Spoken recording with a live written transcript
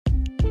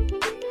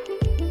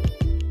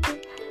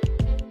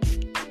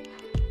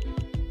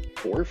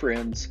4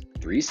 friends,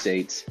 3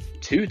 states,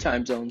 2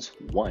 time zones,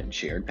 1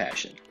 shared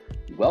passion.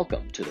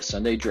 Welcome to the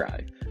Sunday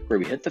Drive, where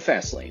we hit the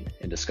fast lane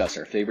and discuss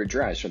our favorite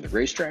drives from the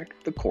racetrack,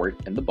 the court,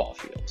 and the ball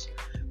fields.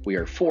 We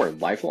are 4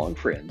 lifelong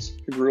friends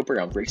who grew up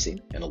around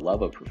racing and a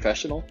love of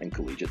professional and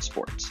collegiate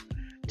sports.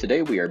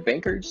 Today we are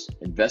bankers,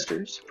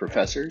 investors,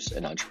 professors,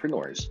 and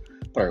entrepreneurs,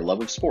 but our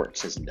love of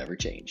sports has never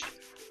changed.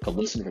 Come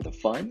listen for the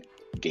fun,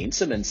 gain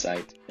some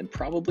insight, and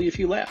probably a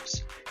few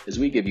laughs as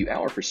we give you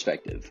our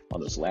perspective on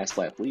those last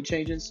lap lead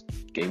changes,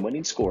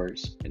 game-winning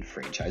scores, and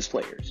franchise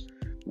players.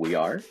 We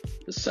are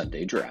the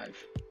Sunday Drive.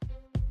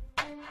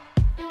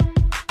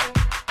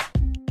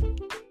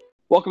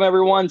 Welcome,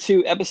 everyone,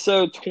 to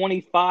episode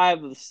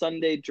 25 of the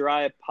Sunday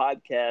Drive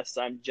podcast.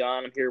 I'm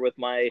John. I'm here with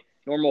my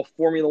normal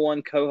Formula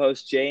One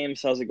co-host,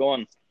 James. How's it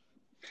going?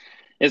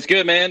 It's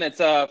good, man. It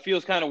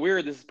feels kind of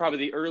weird. This is probably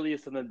the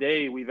earliest in the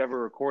day we've ever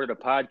recorded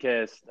a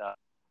podcast.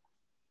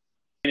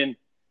 And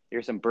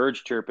here's some birds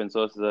chirping,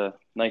 so this is a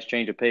nice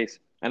change of pace.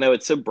 I know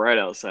it's so bright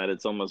outside;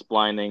 it's almost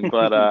blinding.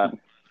 But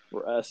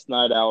we're us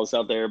night owls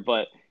out there.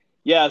 But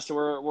yeah, so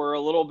we're a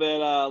little bit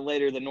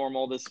later than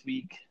normal this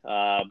week.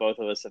 Both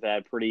of us have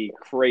had pretty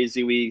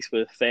crazy weeks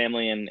with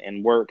family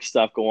and work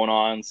stuff going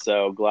on.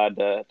 So glad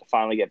to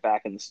finally get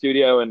back in the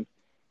studio and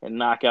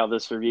knock out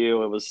this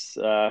review. It was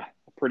a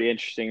pretty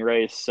interesting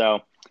race.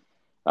 So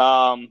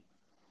I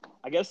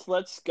guess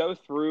let's go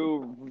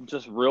through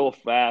just real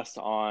fast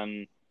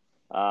on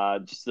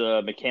just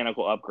the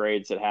mechanical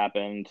upgrades that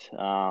happened.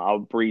 I'll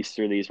breeze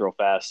through these real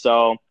fast.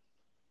 So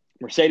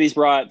Mercedes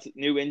brought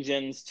new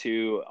engines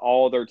to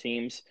all their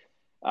teams.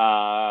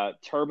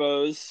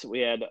 Turbos,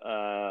 we had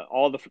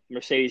all the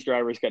Mercedes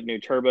drivers got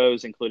new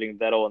turbos, including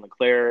Vettel and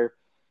Leclerc.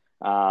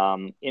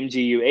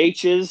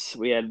 MGU-H's,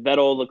 we had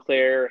Vettel,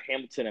 Leclerc,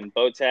 Hamilton, and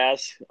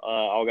Bottas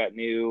all got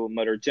new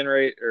motor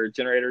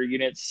generator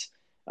units.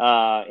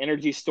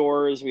 Energy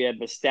stores, we had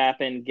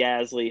Verstappen,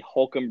 Gasly,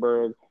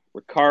 Hulkenberg,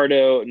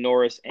 Ricciardo,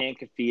 Norris, and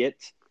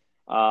Kvyat.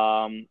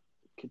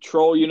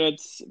 Control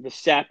units,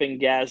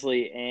 Verstappen,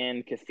 Gasly,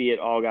 and Kvyat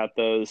all got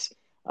those.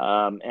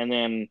 And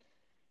then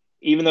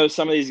even though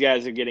some of these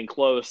guys are getting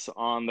close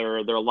on their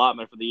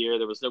allotment for the year,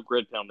 there was no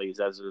grid penalties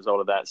as a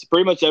result of that. So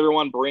pretty much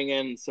everyone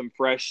bringing some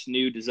fresh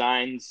new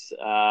designs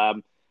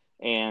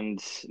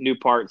and new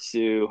parts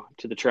to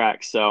the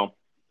track. So,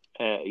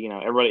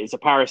 everybody, it's a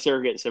power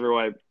circuit, so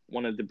everybody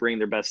wanted to bring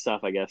their best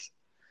stuff, I guess.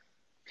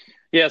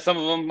 Yeah, some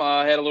of them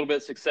had a little bit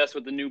of success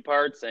with the new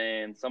parts,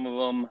 and some of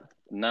them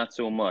not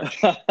so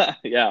much.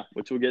 Yeah,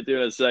 which we'll get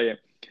to in a second.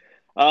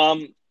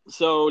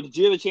 So did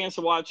you have a chance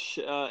to watch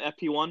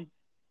FP1?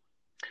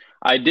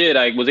 I did.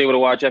 I was able to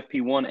watch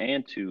FP1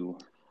 and 2.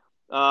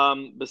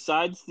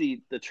 Besides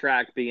the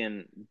track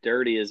being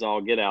dirty as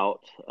all get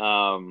out,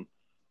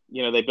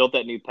 they built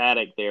that new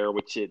paddock there,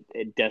 which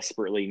it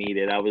desperately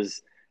needed.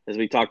 As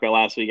we talked about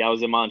last week, I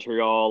was in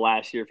Montreal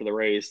last year for the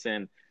race,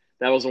 and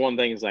that was one of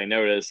the things I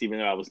noticed, even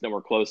though I was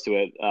nowhere close to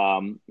it.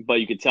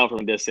 But you could tell from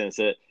a distance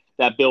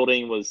that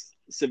building was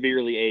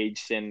severely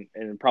aged and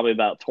probably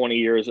about 20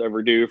 years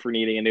overdue for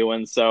needing a new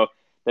one. So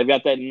they've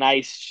got that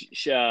nice,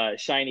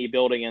 shiny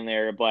building in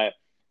there. But,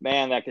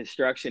 man, that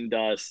construction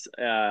dust,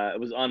 it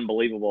was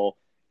unbelievable.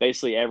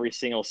 Basically, every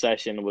single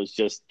session was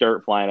just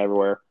dirt flying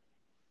everywhere.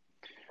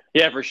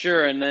 Yeah, for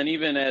sure. And then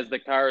even as the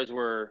cars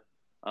were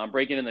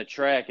breaking in the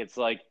track, it's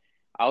like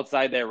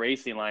outside that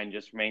racing line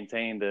just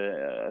maintained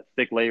a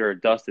thick layer of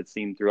dust, it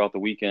seemed, throughout the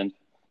weekend.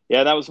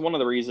 Yeah, that was one of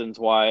the reasons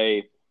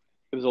why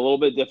it was a little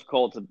bit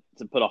difficult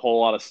to put a whole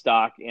lot of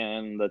stock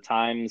in the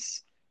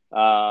times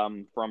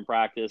from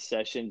practice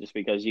session, just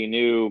because you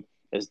knew,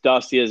 as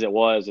dusty as it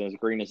was and as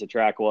green as the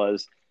track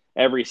was,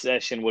 every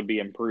session would be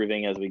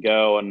improving as we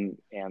go, and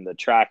the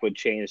track would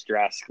change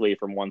drastically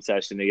from one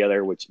session to the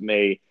other, which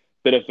may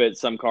benefit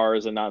some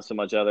cars and not so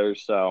much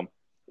others. So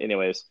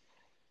anyways,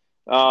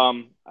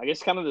 I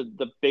guess kind of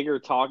the bigger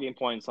talking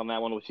points on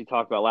that one, which we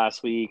talked about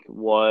last week,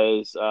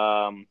 was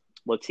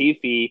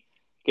Latifi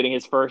getting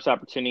his first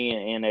opportunity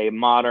in a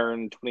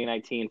modern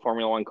 2019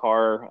 Formula One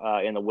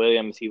car in the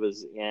Williams. He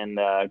was in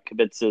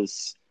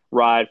Kvyat's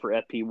ride for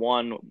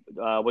FP1.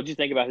 What did you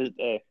think about his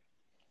day?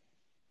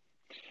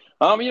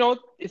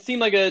 It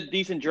seemed like a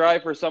decent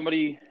drive for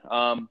somebody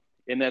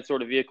in that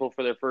sort of vehicle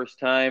for their first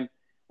time.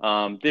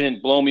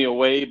 Didn't blow me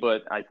away,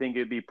 but I think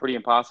it'd be pretty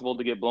impossible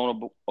to get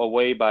blown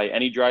away by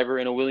any driver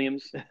in a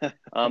Williams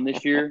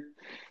this year.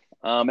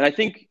 And I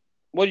think,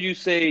 what did you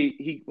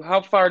say?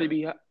 How far did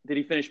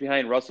he finish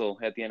behind Russell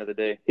at the end of the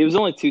day? He was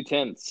only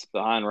 2/10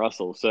 behind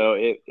Russell,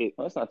 so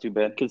that's not too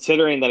bad,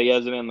 considering that he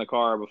hasn't been in the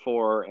car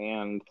before,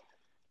 and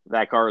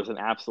that car is an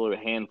absolute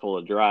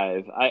handful to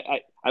drive.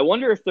 I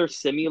wonder if their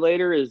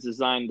simulator is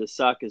designed to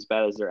suck as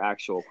bad as their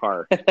actual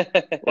car,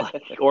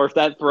 or if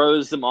that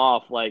throws them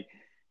off. Like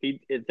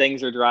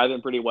things are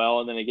driving pretty well,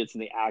 and then he gets in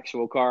the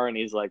actual car, and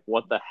he's like,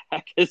 "What the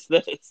heck is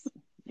this?"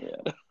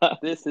 Yeah,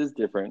 this is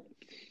different.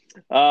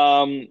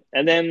 And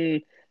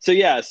then,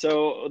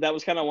 so that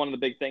was kind of one of the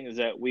big things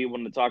that we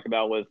wanted to talk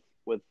about with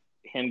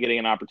him getting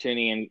an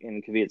opportunity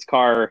in Kvyat's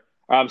car,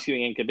 in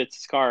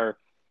Kvyat's car.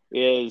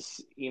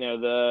 is,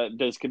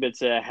 does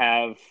Kubica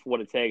have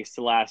what it takes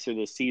to last through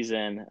the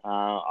season?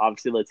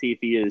 Obviously,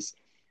 Latifi is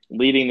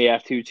leading the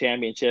F2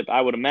 championship.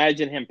 I would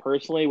imagine him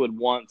personally would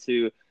want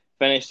to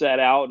finish that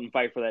out and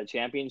fight for that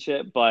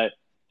championship. But,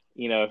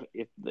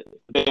 if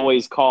they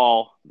always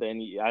call,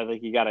 then I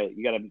think you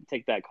gotta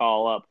take that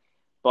call up.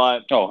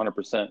 But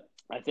 100%.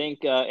 I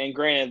think, and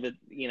granted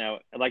that,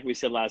 like we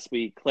said last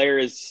week, Claire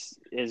is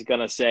going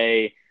to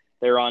say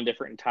they're on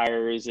different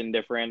tires and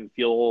different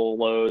fuel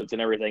loads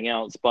and everything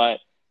else. But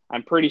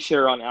I'm pretty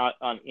sure in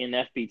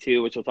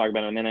FP2, which we'll talk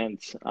about in a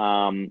minute,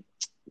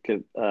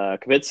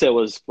 Kubica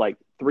was like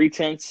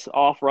 0.3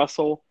 off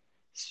Russell.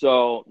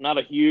 So not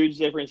a huge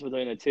difference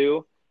between the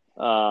two.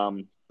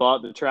 But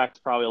the track's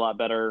probably a lot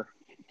better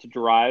to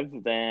drive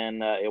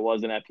than it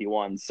was in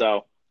FP1.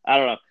 So I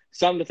don't know.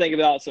 Something to think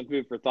about, some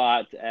food for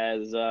thought,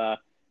 as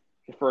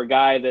for a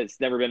guy that's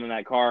never been in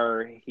that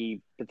car,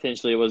 he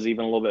potentially was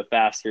even a little bit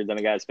faster than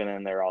a guy that's been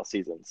in there all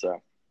season.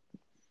 So,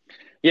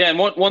 yeah, and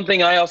one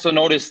thing I also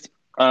noticed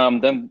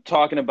them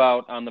talking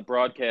about on the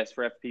broadcast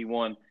for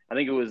FP1, I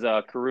think it was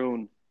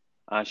Karun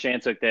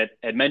Shantuk that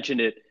had mentioned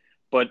it,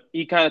 but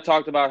he kind of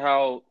talked about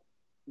how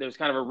there's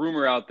kind of a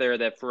rumor out there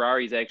that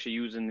Ferrari's actually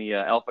using the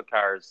Alpha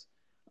cars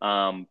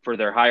for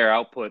their higher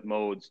output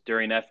modes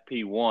during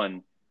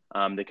FP1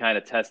 to kind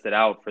of test it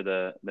out for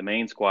the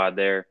main squad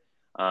there.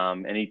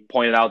 And he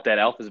pointed out that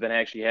Alpha's been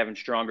actually having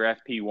stronger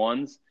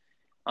FP1s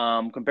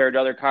compared to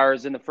other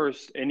cars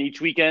in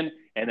each weekend,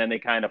 and then they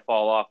kind of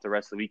fall off the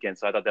rest of the weekend.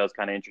 So I thought that was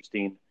kind of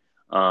interesting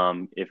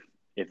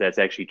if that's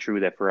actually true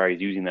that Ferrari's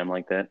using them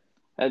like that.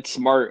 That's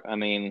smart. I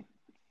mean,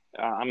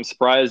 I'm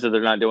surprised that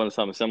they're not doing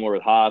something similar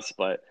with Haas,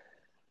 but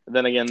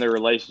then again, their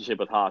relationship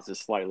with Haas is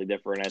slightly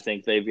different. I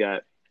think they've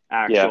got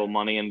actual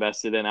money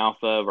invested in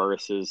Alpha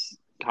versus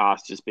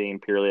Haas just being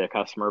purely a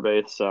customer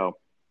base. So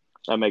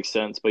that makes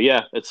sense. But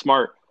yeah, it's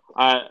smart.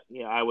 I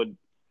would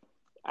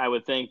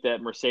think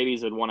that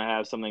Mercedes would want to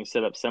have something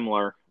set up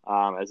similar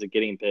as a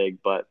guinea pig,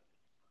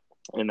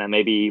 and then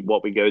maybe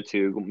what we go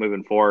to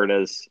moving forward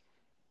as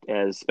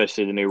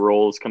especially the new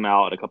rules come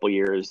out in a couple of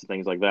years,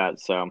 things like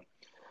that. So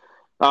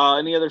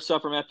any other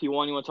stuff from FP1 you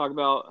want to talk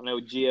about? I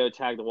know Gio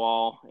tagged the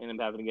wall, ended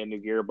up having to get a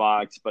new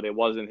gearbox, but it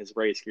wasn't his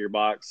race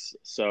gearbox,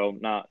 so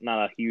not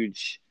a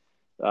huge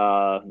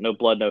no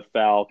blood, no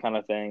foul kind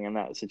of thing in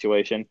that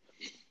situation.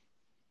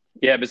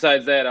 Yeah,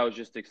 besides that, I was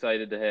just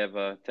excited to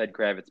have Ted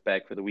Kravitz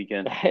back for the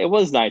weekend. It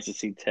was nice to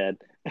see Ted.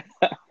 Yep.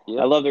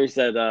 I love there's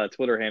that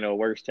Twitter handle,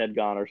 "Where's Ted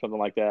Gone?" or something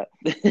like that.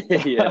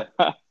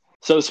 Yeah.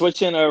 So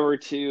switching over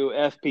to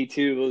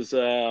FP2 was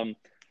a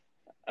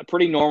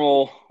pretty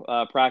normal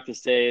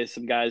practice day.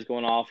 Some guys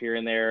going off here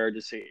and there,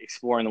 just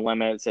exploring the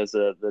limits as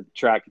the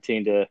track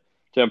continued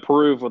to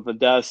improve with the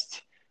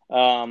dust.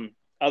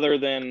 Other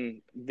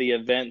than the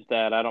event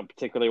that I don't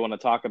particularly want to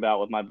talk about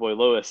with my boy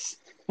Lewis.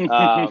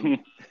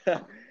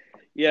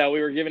 Yeah,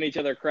 we were giving each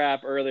other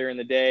crap earlier in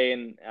the day,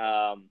 and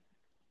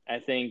I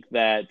think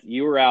that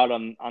you were out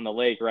on the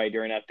lake right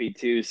during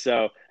FP2.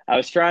 So I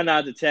was trying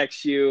not to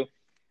text you,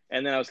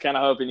 and then I was kind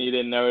of hoping you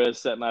didn't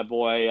notice that my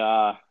boy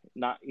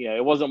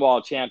it wasn't Wall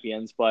of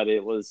Champions, but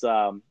it was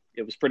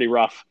pretty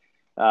rough.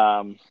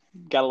 Got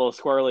a little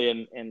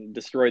squirrely and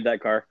destroyed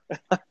that car.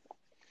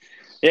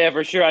 Yeah,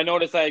 for sure. I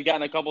noticed I had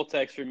gotten a couple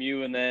texts from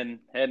you and then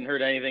hadn't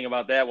heard anything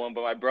about that one,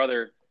 but my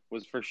brother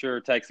was for sure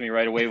texting me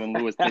right away when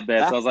Lewis did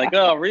that. So I was like,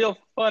 oh, real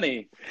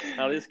funny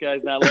how this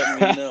guy's not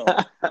letting me know.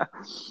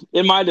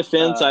 In my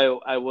defense,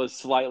 I was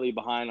slightly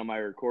behind on my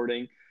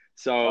recording.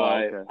 So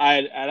okay.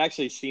 I'd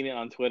actually seen it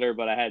on Twitter,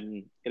 but it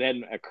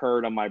hadn't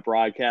occurred on my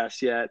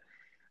broadcast yet.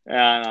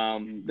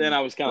 And then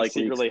I was kind of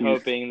secretly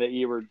hoping that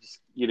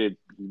you'd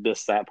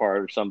miss that part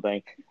or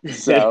something.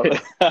 So,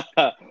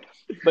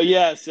 but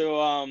yeah,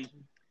 so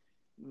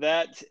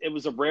that it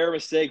was a rare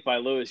mistake by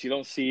Lewis. You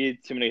don't see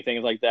too many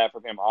things like that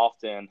from him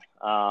often.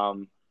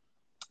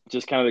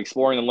 Just kind of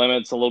exploring the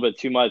limits a little bit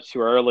too much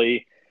too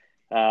early.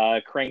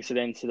 Cranks it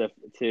into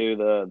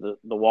the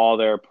wall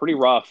there, pretty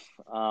rough,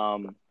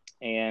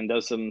 and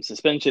does some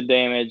suspension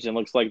damage. And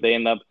looks like they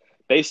end up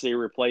basically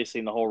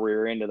replacing the whole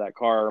rear end of that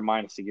car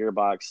minus the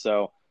gearbox.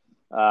 So,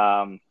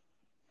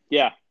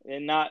 yeah,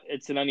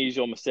 it's an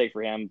unusual mistake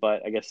for him,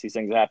 but I guess these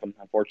things happen,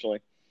 unfortunately.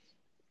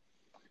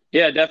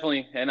 Yeah,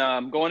 definitely.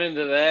 And going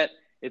into that,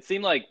 it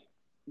seemed like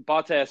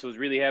Bottas was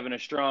really having a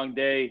strong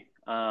day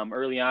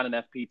early on in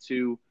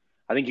FP2.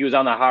 I think he was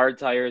on the hard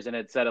tires and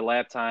had set a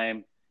lap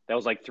time that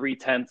was like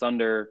 0.3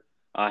 under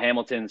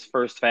Hamilton's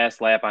first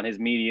fast lap on his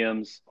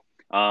mediums.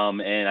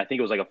 And I think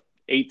it was like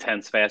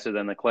 0.8 faster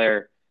than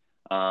Leclerc.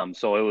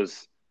 So it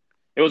was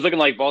looking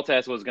like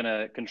Bottas was going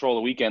to control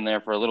the weekend there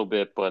for a little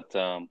bit, but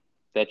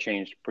that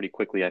changed pretty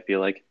quickly, I feel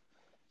like.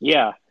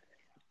 Yeah.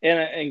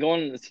 And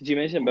going, since you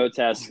mentioned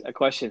Bottas, a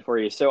question for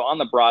you. So on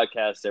the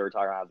broadcast, they were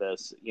talking about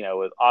this,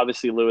 with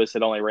obviously Lewis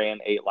had only ran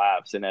 8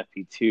 laps in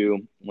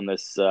FP2 when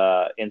this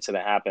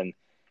incident happened.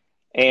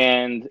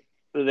 And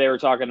they were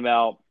talking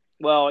about,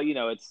 well,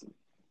 it's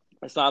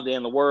not the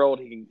end of the world.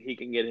 He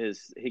can get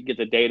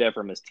the data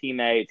from his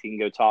teammates. He can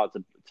go talk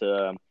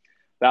to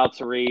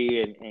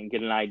Valtteri and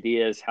get an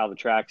idea as how the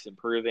track's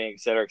improving, et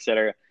cetera, et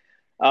cetera.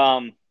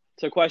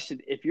 So question,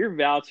 if you're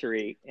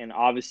Valtteri, and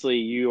obviously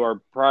you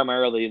are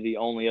primarily the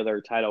only other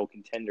title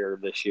contender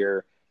this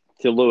year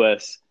to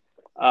Lewis,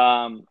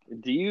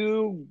 do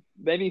you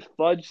maybe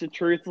fudge the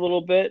truth a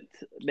little bit?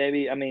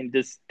 Maybe, I mean,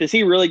 does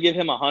he really give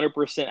him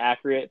 100%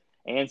 accurate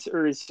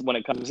answers when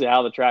it comes to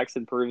how the track's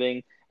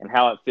improving and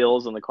how it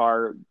feels in the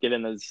car,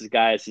 given that this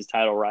guy is his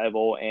title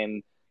rival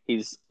and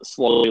he's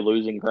slowly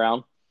losing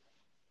ground?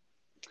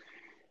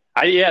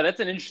 Yeah, that's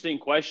an interesting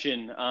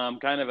question.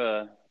 Kind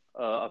of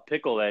a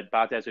pickle that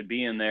Bottas would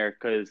be in there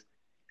because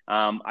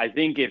I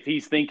think if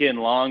he's thinking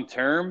long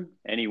term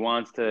and he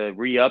wants to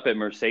re-up at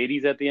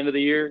Mercedes at the end of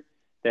the year,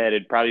 that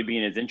it'd probably be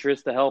in his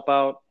interest to help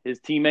out his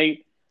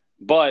teammate.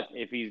 But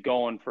if he's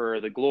going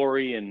for the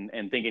glory and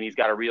thinking he's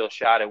got a real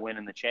shot at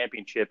winning the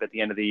championship at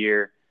the end of the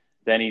year,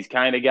 then he's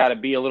kind of got to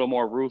be a little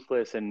more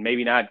ruthless and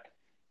maybe not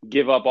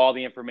give up all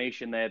the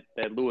information that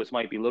Lewis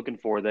might be looking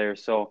for there.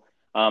 So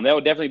that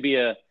would definitely be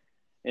an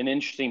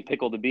interesting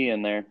pickle to be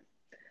in there.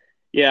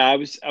 Yeah, I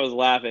was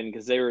laughing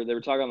because they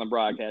were talking on the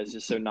broadcast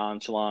just so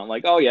nonchalant,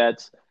 like, oh yeah,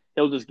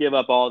 he'll just give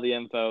up all the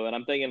info, and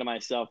I'm thinking to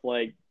myself,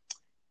 like,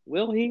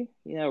 will he?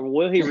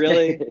 Will he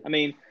really? I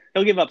mean,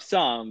 he'll give up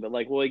some, but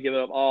like, will he give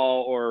up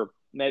all, or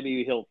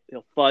maybe he'll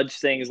fudge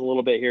things a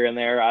little bit here and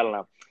there? I don't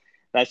know.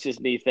 That's just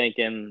me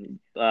thinking,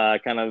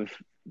 kind of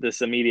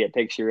this immediate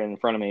picture in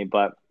front of me.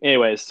 But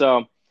anyways,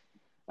 so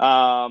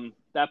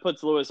that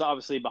puts Lewis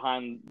obviously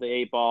behind the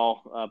 8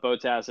 ball.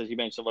 Bottas, as you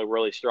mentioned, looked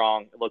really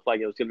strong. It looked like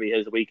it was going to be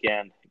his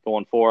weekend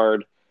going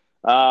forward.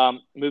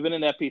 Moving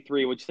into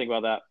FP3, what'd you think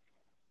about that?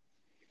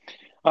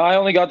 I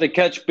only got to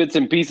catch bits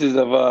and pieces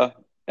of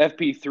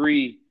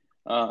FP3,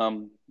 so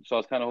I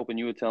was kind of hoping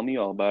you would tell me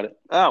all about it.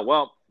 Oh,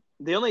 well,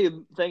 the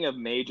only thing of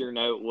major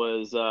note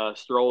was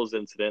Stroll's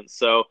incident.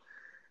 So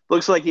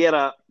looks like he had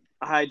a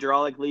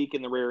hydraulic leak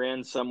in the rear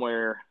end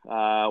somewhere,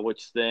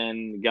 which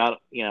then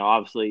got,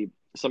 obviously –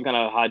 some kind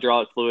of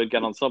hydraulic fluid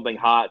got on something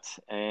hot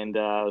and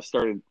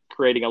started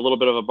creating a little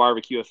bit of a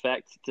barbecue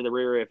effect to the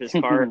rear of his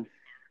car.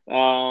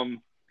 So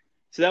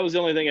that was the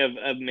only thing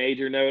of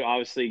major note.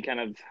 Obviously, kind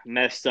of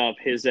messed up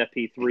his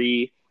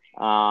FP3.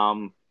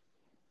 And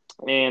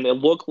it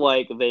looked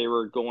like they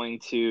were going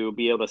to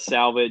be able to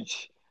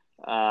salvage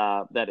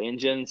that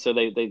engine. So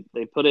they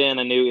put in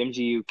a new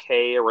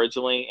MGU-K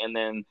originally, and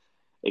then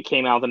it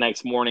came out the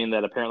next morning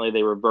that apparently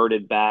they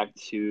reverted back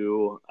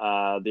to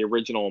the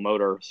original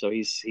motor. So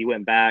he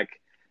went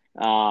back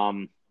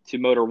to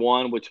motor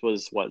 1, which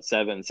was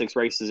 6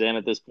 races in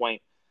at this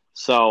point.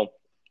 So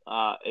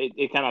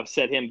it kind of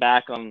set him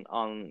back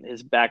on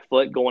his back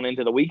foot going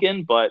into the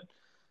weekend. But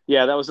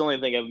yeah, that was the only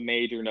thing of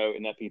major note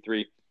in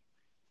FP3.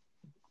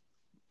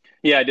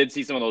 Yeah, I did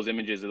see some of those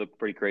images. It looked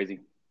pretty crazy.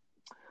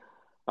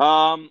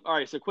 All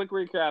right, so quick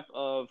recap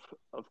of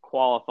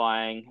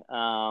qualifying.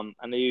 I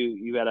know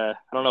you had I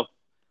don't know if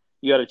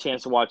you had a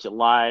chance to watch it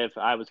live.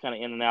 I was kind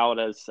of in and out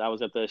as I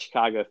was at the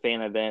Chicago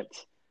fan event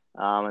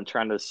and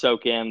trying to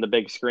soak in the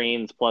big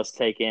screens plus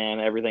take in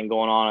everything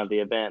going on at the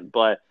event.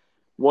 But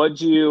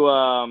what'd you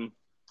well,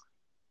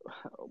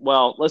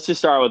 let's just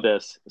start with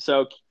this.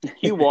 So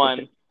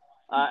Q1,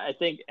 I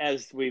think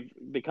as we've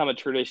become a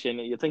tradition,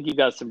 you think you've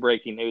got some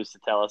breaking news to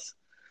tell us.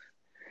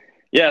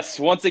 Yes,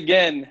 once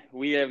again,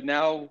 we have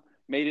now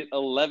made it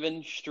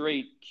 11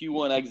 straight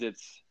Q1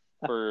 exits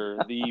for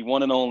the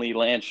one and only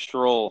Lance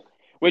Stroll,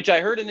 which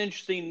I heard an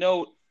interesting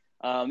note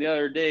the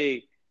other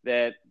day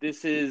that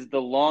this is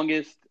the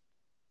longest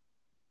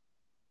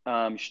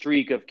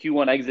streak of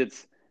Q1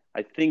 exits,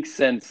 I think,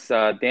 since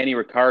Danny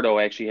Ricciardo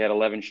actually had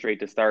 11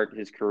 straight to start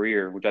his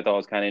career, which I thought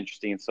was kind of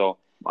interesting. So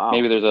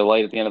Maybe there's a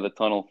light at the end of the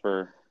tunnel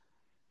for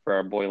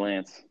our boy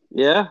Lance.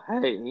 Yeah,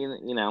 hey,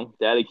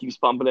 Daddy keeps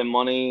pumping in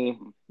money,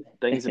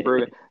 things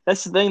improving.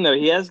 That's the thing, though.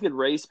 He has good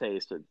race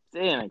pace, but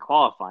damn, in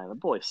qualifying, the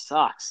boy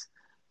sucks.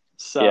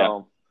 So yeah.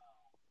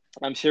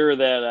 I'm sure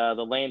that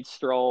the Lance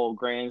Stroll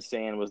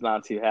grandstand was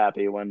not too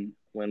happy when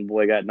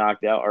boy got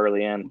knocked out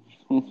early in.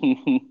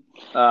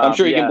 I'm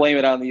sure you can blame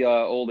it on the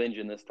old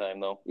engine this time,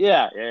 though.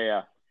 Yeah.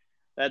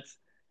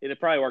 It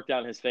probably worked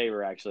out in his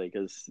favor, actually,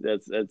 because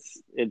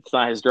it's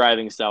not his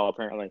driving style,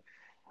 apparently.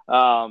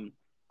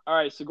 All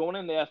right, so going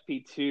into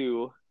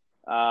FP2,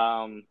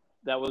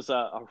 that was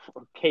a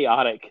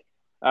chaotic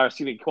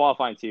 –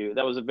 qualifying 2.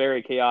 That was a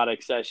very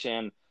chaotic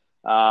session.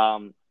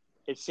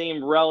 It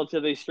seemed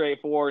relatively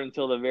straightforward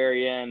until the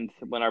very end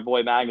when our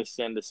boy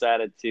Magnussen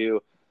decided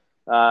to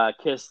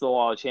kiss the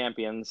wall of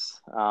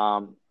champions.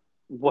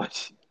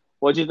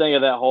 What'd you think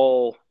of that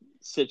whole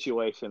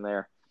situation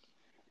there?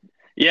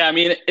 Yeah, I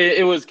mean,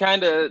 it was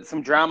kind of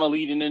some drama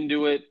leading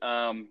into it.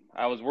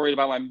 I was worried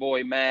about my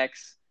boy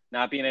Max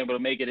not being able to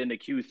make it into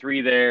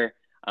Q3 there.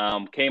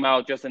 Came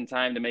out just in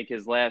time to make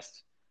his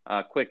last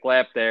quick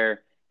lap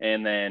there.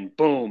 And then,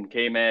 boom,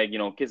 K-Mag,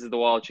 kisses the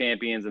wall of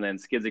champions and then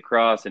skids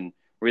across and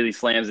really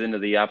slams into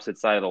the opposite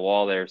side of the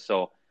wall there.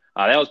 So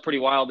that was pretty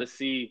wild to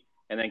see.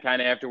 And then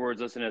kind of afterwards,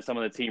 listening to some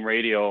of the team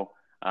radio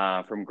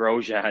from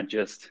Grosjean,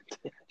 just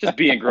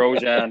being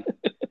Grosjean.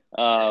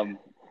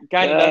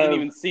 kind of doesn't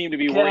even seem to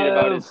be worried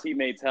about his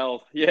teammates'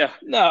 health. Yeah.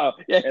 No.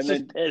 Yeah, and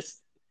then pissed.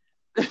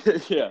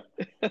 yeah,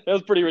 that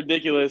was pretty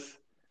ridiculous.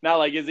 Not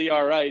like, is he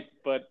all right?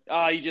 But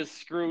he just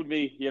screwed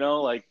me.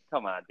 Like,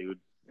 come on, dude.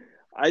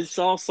 I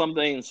saw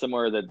something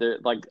similar that they're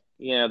like,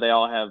 they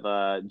all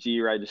have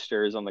G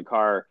registers on the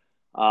car,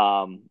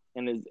 and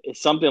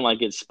it's something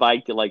like it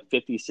spiked at like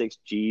 56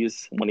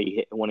 Gs when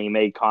he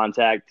made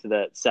contact to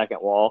that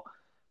second wall.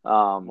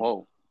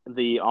 Whoa.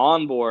 The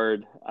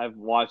onboard, I've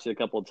watched it a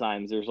couple of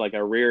times. There's like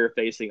a rear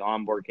facing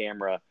onboard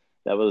camera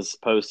that was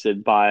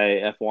posted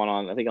by F1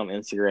 on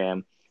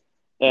Instagram,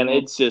 and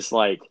it's just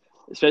like,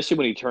 especially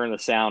when you turn the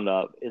sound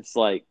up, it's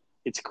like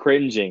it's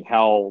cringing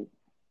how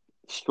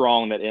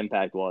strong that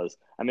impact was.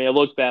 I mean, it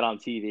looked bad on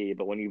TV,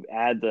 but when you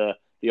add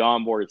the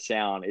onboard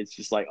sound, it's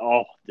just like,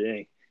 oh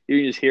dang, you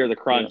can just hear the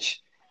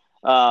crunch.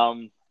 Yeah.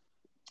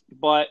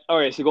 But all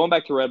right, so going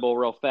back to Red Bull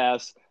real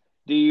fast,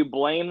 do you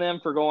blame them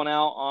for going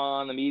out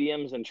on the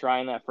mediums and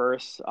trying that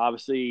first?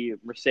 Obviously,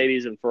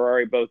 Mercedes and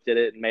Ferrari both did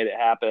it and made it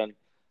happen,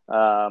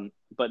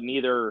 but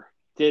neither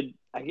did.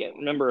 I can't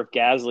remember if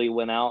Gasly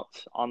went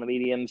out on the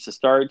mediums to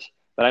start,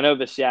 but I know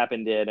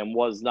Verstappen did and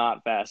was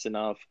not fast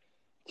enough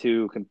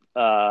to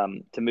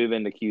move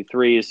into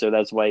Q3, so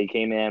that's why he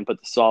came in,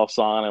 put the softs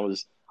on, and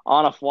was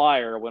on a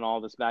flyer when all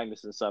this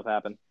Magnussen stuff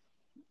happened.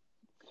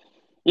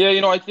 Yeah,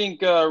 I think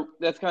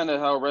that's kind of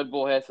how Red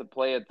Bull has to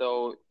play it,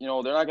 though. They're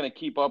not going to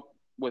keep up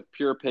with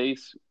pure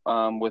pace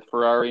with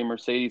Ferrari and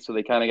Mercedes, so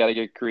they kind of got to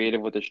get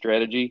creative with the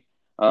strategy.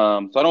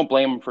 So I don't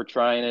blame them for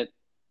trying it.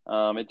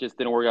 It just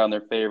didn't work out in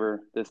their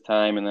favor this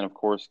time, and then, of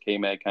course,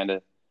 K-Mag kind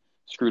of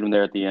screwed them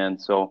there at the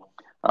end. So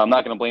I'm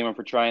not going to blame them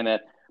for trying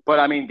that. But,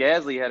 I mean,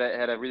 Gasly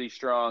had a really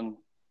strong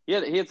 – he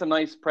had some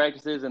nice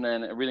practices and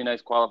then a really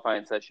nice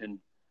qualifying session.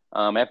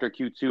 After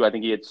Q2, I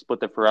think he had split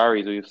the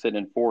Ferraris, so he was sitting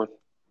in fourth.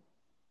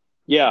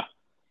 Yeah,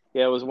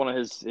 it was one of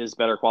his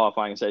better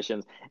qualifying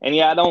sessions. And,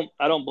 yeah,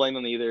 I don't blame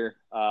him either.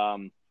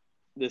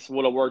 This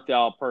would have worked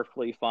out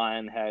perfectly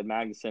fine had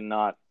Magnussen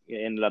not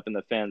ended up in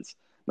the fence.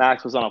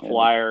 Max was on a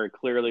flyer,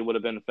 clearly would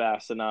have been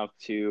fast enough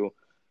to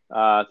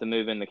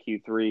move into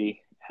Q3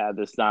 had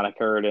this not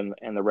occurred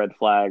in the red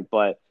flag.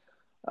 But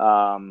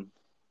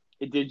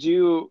did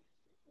you,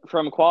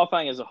 from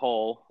qualifying as a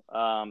whole,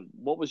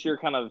 what was your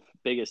kind of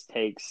biggest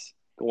takes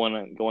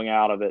going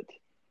out of it?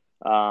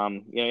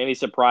 Any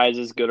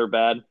surprises, good or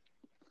bad?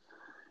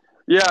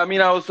 Yeah, I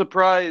mean, I was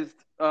surprised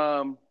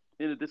in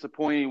a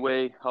disappointing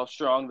way how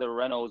strong the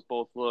Renaults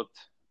both looked.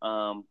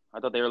 I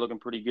thought they were looking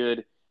pretty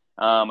good.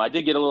 I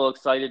did get a little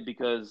excited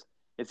because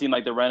it seemed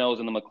like the Renaults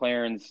and the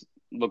McLarens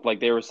looked like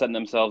they were setting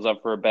themselves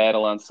up for a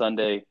battle on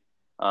Sunday,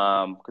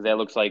 because that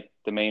looks like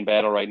the main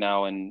battle right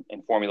now in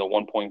Formula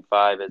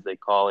 1.5, as they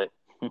call it,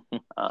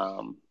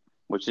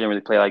 which didn't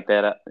really play like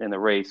that in the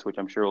race, which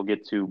I'm sure we'll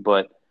get to.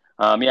 But,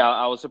 yeah,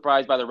 I was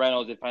surprised by the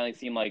Renaults. It finally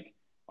seemed like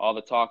all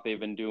the talk they've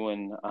been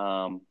doing,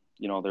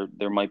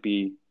 there might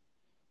be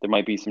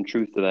some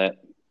truth to that.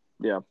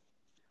 Yeah.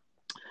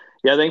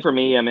 Yeah, I think for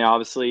me, I mean,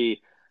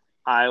 obviously –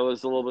 I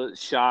was a little bit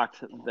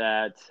shocked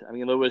that,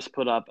 Lewis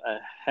put up a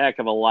heck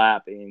of a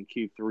lap in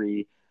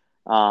Q3.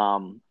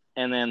 And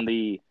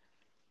then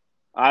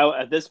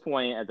at this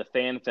point at the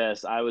Fan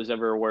Fest, I was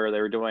ever where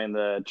they were doing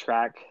the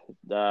track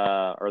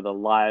or the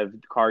live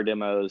car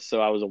demos.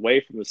 So I was away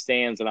from the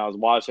stands and I was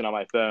watching on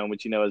my phone,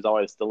 which, is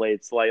always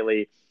delayed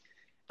slightly.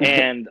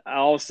 And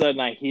all of a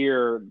sudden I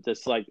hear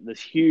this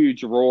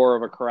huge roar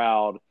of a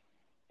crowd.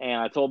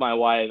 And I told my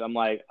wife, I'm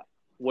like,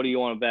 what do you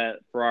want to bet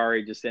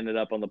Ferrari just ended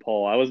up on the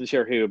pole? I wasn't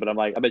sure who, but I'm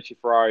like, I bet you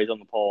Ferrari's on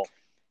the pole.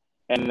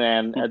 And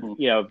then,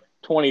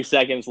 20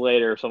 seconds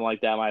later, something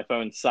like that, my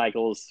phone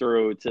cycles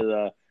through to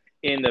the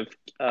end of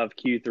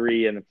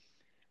Q3.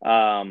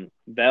 And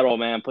Vettel,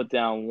 man, put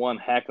down one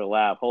heck of a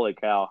lap. Holy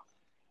cow.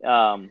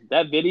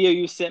 That video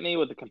you sent me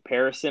with the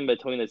comparison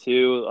between the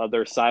two of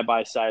their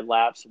side-by-side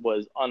laps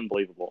was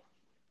unbelievable.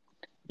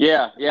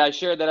 Yeah, I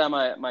shared that on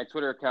my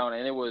Twitter account,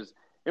 and it was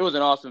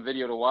an awesome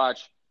video to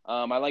watch.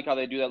 I like how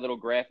they do that little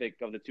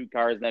graphic of the two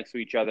cars next to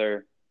each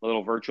other,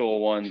 little virtual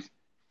ones,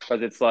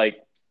 because it's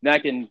like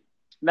neck and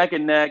neck,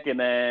 and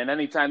then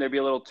anytime there'd be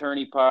a little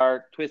turny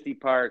part, twisty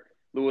part,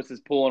 Lewis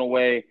is pulling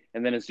away,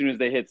 and then as soon as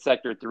they hit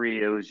Sector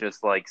 3, it was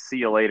just like, see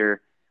you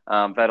later.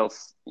 Vettel,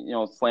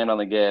 slammed on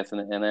the gas,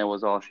 and that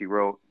was all she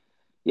wrote.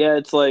 Yeah,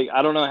 it's like,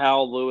 I don't know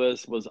how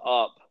Lewis was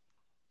up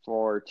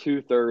for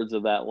 2/3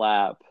 of that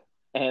lap,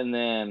 and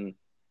then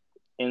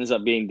ends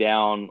up being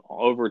down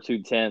over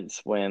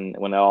 2/10 when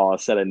it all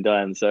is said and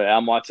done. So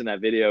I'm watching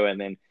that video, and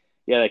then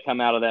they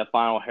come out of that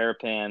final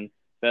hairpin.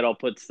 Vettel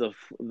puts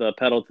the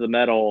pedal to the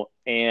metal,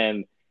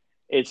 and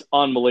it's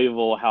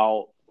unbelievable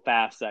how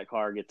fast that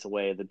car gets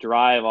away. The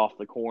drive off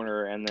the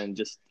corner, and then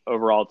just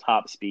overall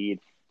top speed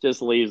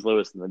just leaves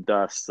Lewis in the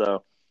dust.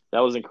 So that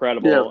was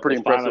incredible. Yeah, pretty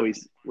impressive. Finally,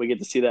 we get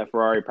to see that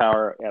Ferrari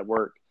power at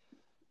work.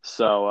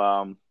 So,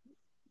 all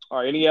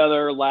right, any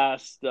other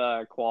last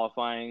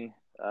qualifying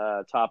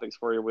topics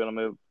for you? We're going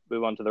to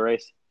move on to the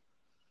race.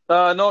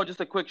 No,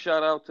 just a quick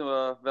shout out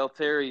to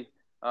Valtteri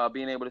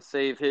being able to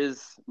save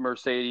his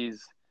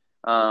Mercedes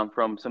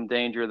from some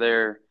danger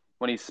there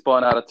when he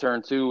spun out of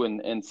turn 2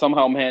 and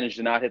somehow managed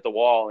to not hit the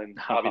wall and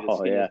probably the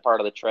skinniest part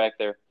of the track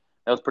there.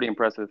 That was pretty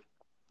impressive.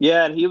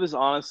 Yeah, and he was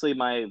honestly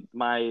my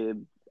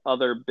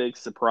other big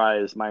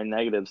surprise, my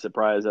negative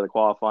surprise out of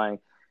qualifying.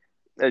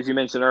 As you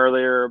mentioned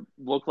earlier,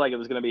 looked like it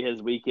was going to be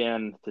his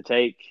weekend to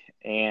take,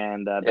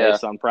 and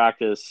based on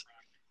practice,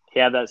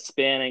 he had that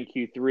spin in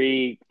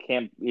Q3.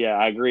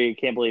 I agree.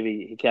 Can't believe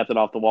he kept it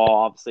off the wall.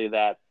 Obviously,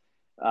 that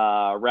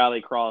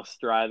rallycross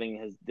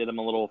driving did him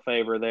a little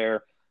favor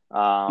there.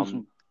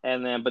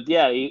 And then, but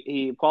yeah,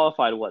 he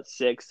qualified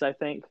sixth, I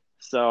think.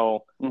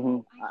 So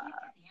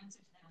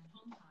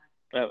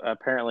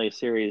apparently,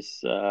 Siri's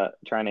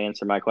trying to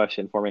answer my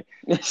question for me.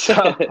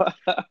 So,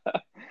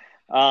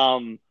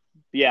 that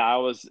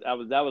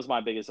was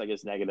my biggest, I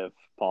guess, negative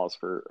pause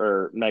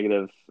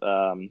negative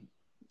kind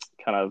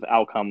of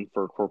outcome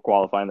for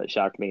qualifying that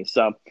shocked me.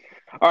 So,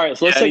 all right,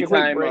 so let's take a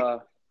quick break.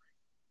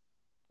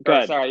 Go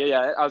ahead. Sorry,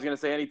 yeah, I was going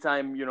to say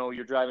anytime,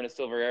 you're driving a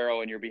Silver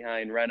Arrow and you're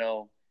behind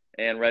Renault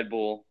and Red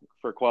Bull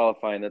for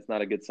qualifying, that's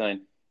not a good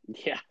sign.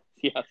 Yeah,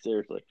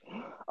 seriously.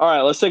 All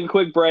right, let's take a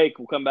quick break.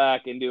 We'll come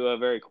back and do a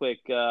very quick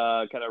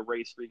kind of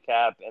race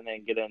recap and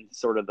then get into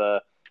sort of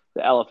the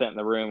elephant in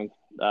the room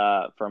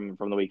from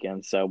the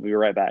weekend. So we'll be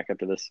right back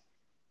after this.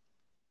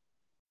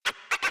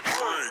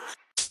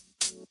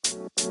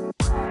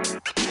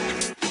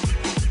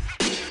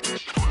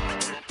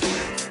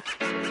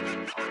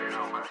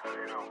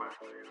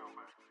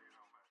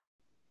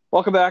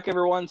 Welcome back,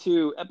 everyone,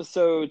 to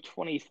episode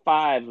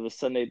 25 of the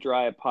Sunday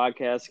Drive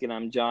podcast. Again,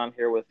 I'm John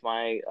here with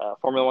my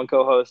Formula One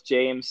co-host,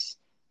 James.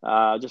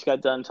 Just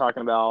got done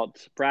talking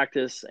about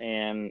practice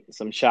and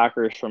some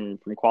shockers from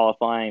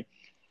qualifying.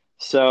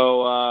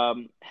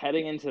 So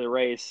heading into the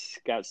race,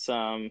 got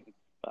some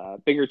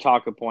bigger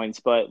talking points,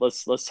 but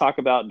let's talk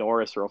about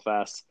Norris real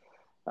fast.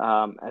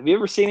 Have you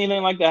ever seen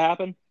anything like that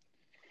happen?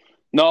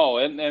 No,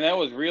 and that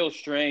was real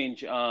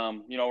strange.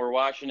 We're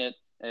watching it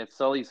at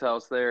Sully's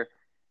house there.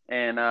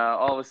 And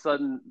all of a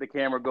sudden, the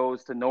camera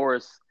goes to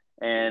Norris,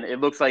 and it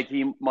looks like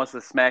he must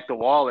have smacked the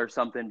wall or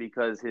something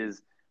because his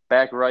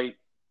back right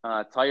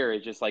tire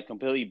is just like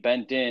completely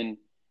bent in.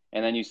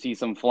 And then you see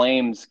some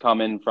flames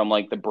coming from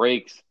like the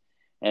brakes,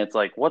 and it's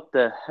like, what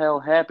the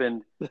hell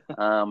happened?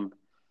 And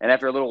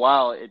after a little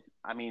while,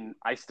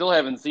 I still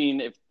haven't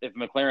seen if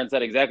McLaren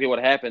said exactly what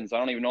happened, so I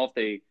don't even know if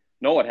they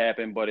know what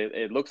happened. But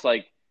it looks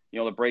like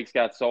the brakes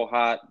got so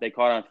hot they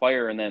caught on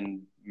fire, and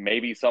then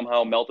maybe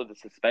somehow melted the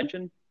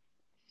suspension.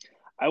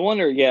 I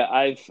wonder,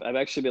 I've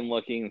actually been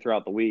looking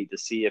throughout the week to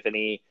see if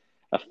any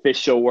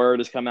official word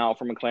has come out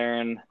from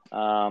McLaren,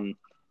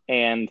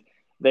 and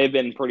they've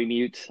been pretty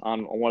mute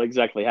on what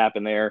exactly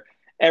happened there.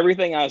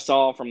 Everything I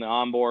saw from the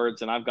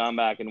onboards, and I've gone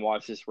back and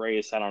watched this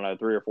race, I don't know,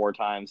 3 or 4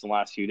 times in the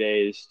last few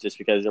days, just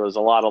because there was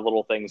a lot of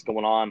little things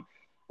going on.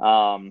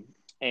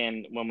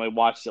 And when we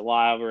watched it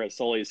live, we were at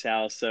Sully's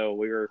house, so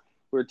we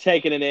were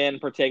taking it in,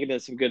 partaking in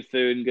some good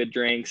food and good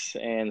drinks,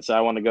 and so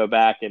I want to go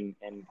back and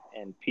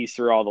piece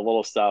through all the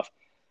little stuff.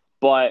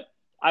 But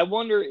I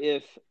wonder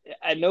if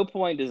at no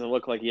point does it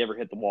look like he ever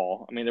hit the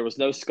wall. I mean, there was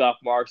no scuff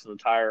marks on the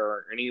tire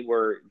or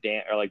anywhere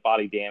or like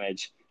body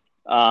damage.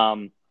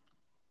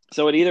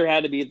 So it either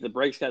had to be the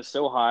brakes got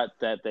so hot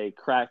that they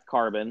cracked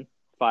carbon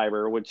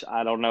fiber, which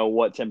I don't know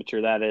what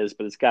temperature that is,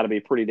 but it's got to be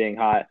pretty dang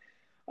hot.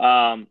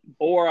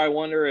 Or I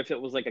wonder if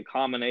it was like a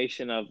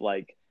combination of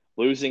like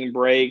losing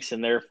brakes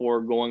and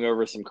therefore going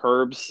over some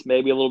curbs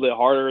maybe a little bit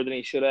harder than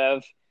he should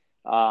have.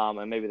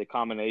 And maybe the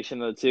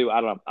combination of the two.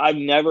 I don't know. I've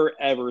never,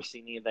 ever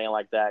seen anything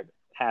like that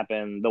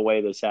happen the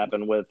way this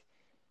happened with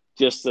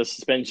just the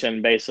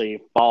suspension basically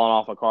falling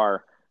off a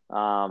car.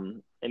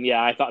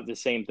 I thought the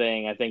same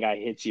thing. I think I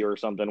hit you or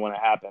something when it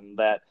happened.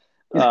 That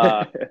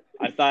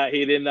I thought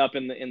he'd end up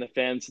in the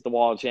fence at the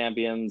Wall of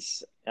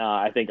Champions.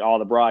 I think all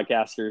the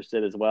broadcasters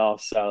did as well.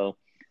 So,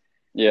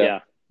 yeah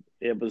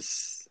it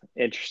was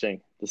interesting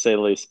to say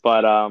the least.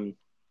 But all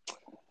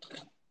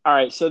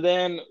right, so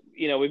then –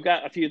 we've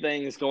got a few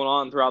things going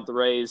on throughout the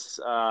race.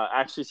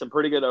 Actually, some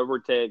pretty good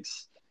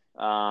overtakes,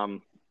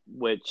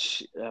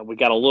 which we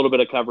got a little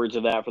bit of coverage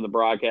of that for the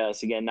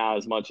broadcast. Again, not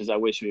as much as I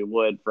wish we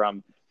would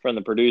from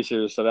the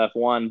producers of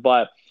F1,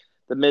 but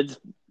the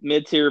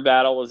mid-tier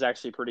battle was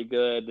actually pretty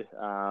good.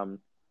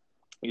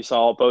 You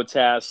saw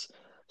Bottas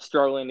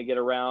struggling to get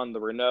around the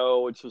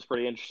Renault, which was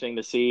pretty interesting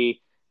to see.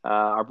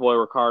 Our boy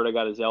Ricciardo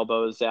got his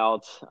elbows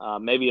out,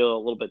 maybe a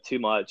little bit too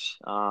much,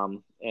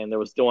 and there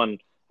was doing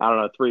 –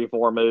 3 or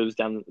 4 moves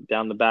down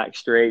the back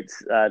straights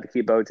to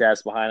keep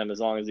Bottas behind him as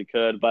long as he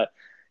could. But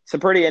some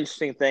pretty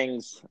interesting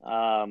things,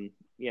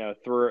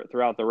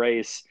 throughout the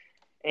race.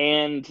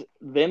 And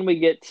then we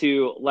get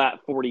to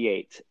lap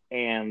 48,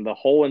 and the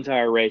whole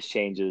entire race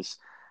changes.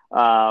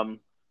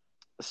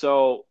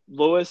 So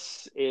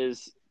Lewis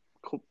is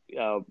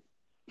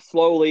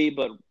slowly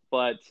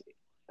but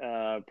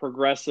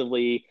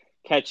progressively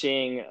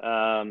catching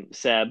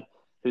Seb,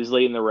 who's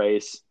leading the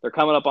race. They're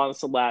coming up on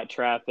some lap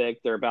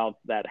traffic. They're about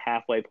that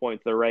halfway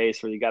point to the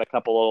race where you got a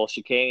couple little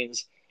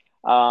chicanes.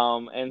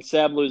 And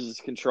Seb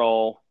loses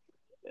control,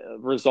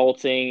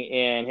 resulting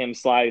in him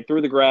sliding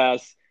through the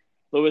grass,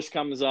 Lewis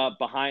comes up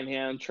behind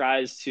him,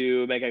 tries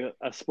to make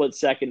a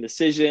split-second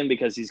decision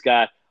because he's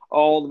got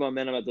all the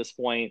momentum at this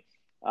point,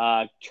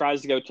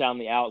 tries to go down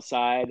the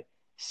outside.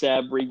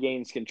 Seb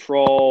regains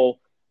control.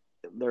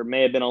 There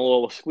may have been a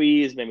little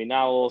squeeze, maybe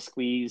not a little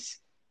squeeze.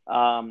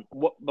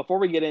 Before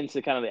we get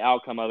into kind of the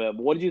outcome of it,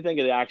 what did you think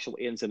of the actual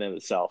incident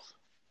itself?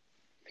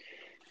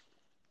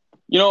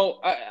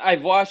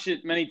 I've watched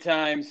it many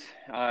times.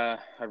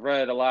 I've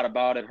read a lot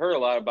about it, heard a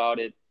lot about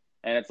it,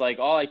 and it's like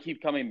all I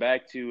keep coming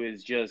back to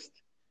is just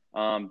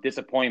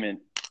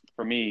disappointment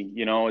for me.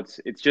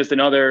 It's just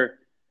another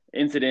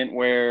incident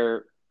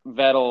where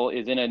Vettel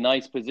is in a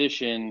nice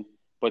position,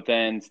 but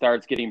then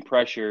starts getting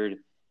pressured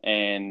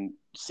and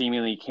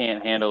seemingly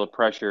can't handle the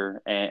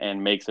pressure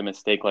and makes a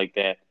mistake like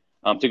that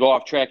to go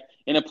off track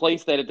in a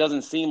place that it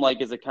doesn't seem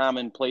like is a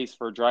common place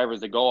for drivers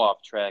to go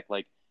off track.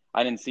 Like,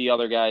 I didn't see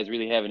other guys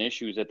really having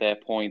issues at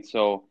that point.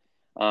 So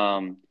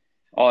all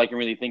I can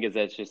really think is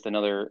that's just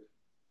another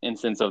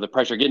instance of the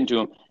pressure getting to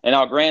him. And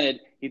now,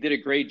 granted, he did a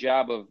great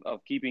job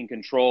of keeping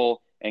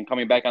control and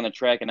coming back on the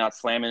track and not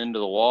slamming into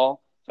the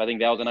wall. So I think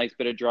that was a nice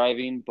bit of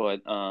driving.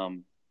 But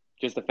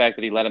just the fact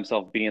that he let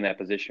himself be in that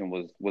position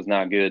was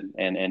not good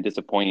and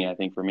disappointing, I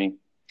think, for me.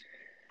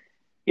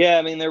 Yeah,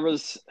 I mean,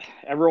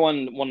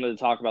 everyone wanted to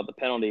talk about the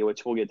penalty,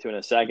 which we'll get to in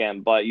a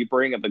second. But you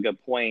bring up a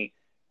good point.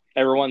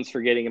 Everyone's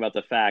forgetting about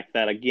the fact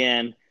that,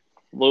 again,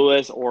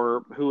 Lewis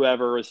or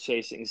whoever was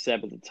chasing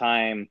Seb at the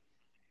time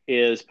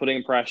is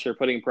putting pressure,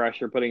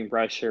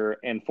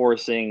 and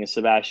forcing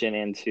Sebastian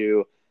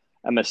into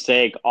a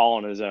mistake all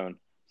on his own.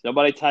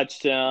 Nobody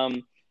touched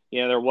him.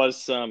 There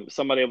was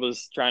somebody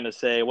was trying to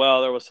say,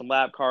 well, there was some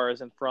lap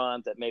cars in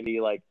front that maybe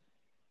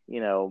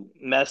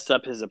messed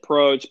up his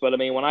approach. But I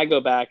mean, when I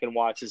go back and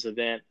watch this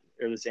event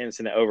or this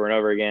incident over and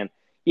over again,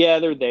 yeah,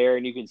 they're there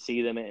and you can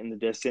see them in the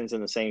distance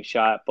in the same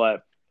shot,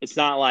 but it's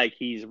not like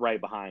he's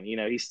right behind.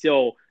 He's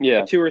still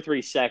 2 or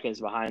 3 seconds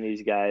behind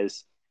these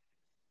guys.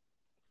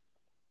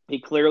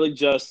 He clearly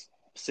just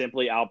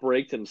simply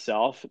outbraked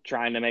himself,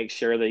 trying to make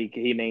sure that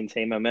he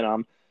maintained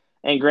momentum.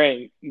 And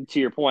great, to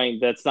your point,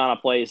 that's not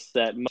a place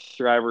that most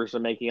drivers are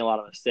making a lot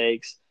of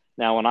mistakes.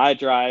 Now, when I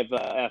drive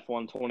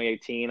F1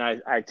 2018,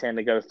 I tend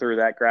to go through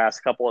that grass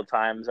a couple of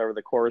times over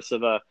the course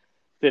of a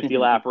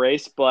 50-lap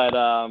race. But,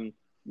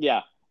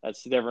 yeah,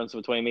 that's the difference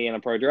between me and a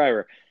pro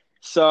driver.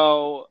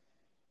 So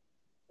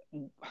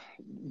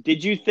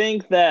did you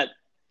think that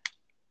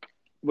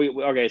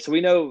so we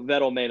know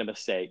Vettel made a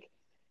mistake.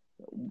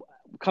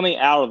 Coming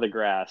out of the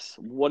grass,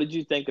 what did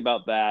you think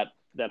about that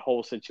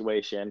whole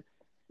situation?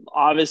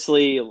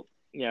 Obviously,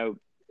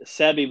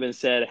 Seb even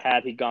said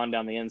had he gone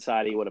down the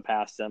inside, he would have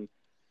passed him.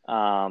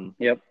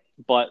 Yep.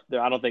 But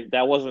I don't think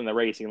that wasn't the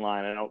racing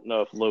line. I don't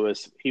know if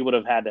Lewis, he would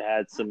have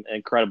had some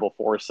incredible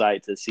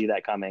foresight to see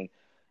that coming.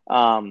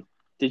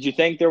 Did you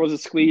think there was a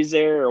squeeze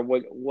there, or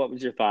what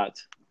was your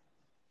thoughts?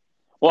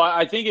 Well,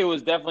 I think it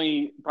was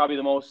definitely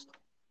the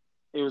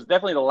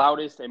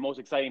loudest and most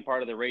exciting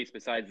part of the race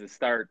besides the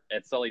start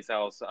at Sully's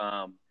house.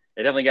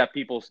 It definitely got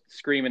people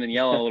screaming and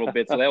yelling a little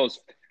bit. So that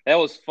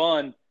was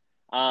fun.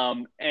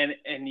 And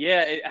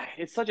yeah,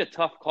 it's such a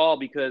tough call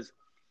because,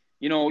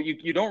 you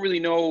don't really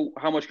know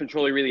how much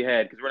control he really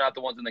had because we're not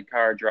the ones in the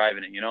car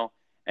driving it,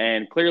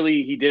 and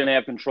clearly he didn't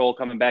have control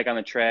coming back on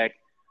the track.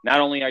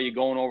 Not only are you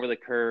going over the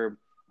curb,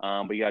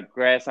 but you got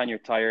grass on your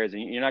tires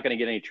and you're not going to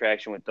get any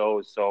traction with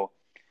those. So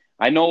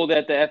I know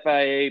that the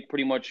FIA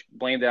pretty much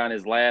blamed it on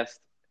his last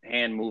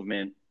hand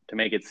movement to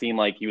make it seem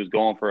like he was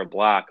going for a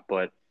block,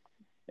 but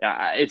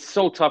it's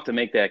so tough to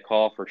make that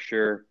call for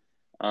sure.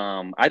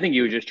 I think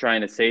he was just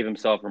trying to save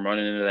himself from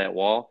running into that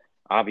wall.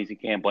 Obviously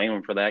can't blame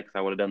him for that because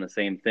I would have done the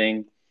same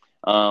thing.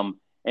 And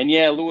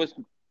yeah, Lewis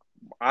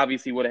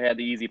obviously would have had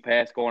the easy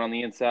pass going on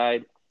the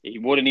inside. He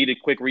would have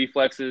needed quick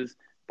reflexes,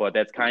 but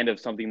that's kind of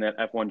something that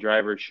F1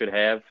 drivers should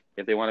have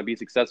if they want to be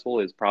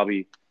successful, is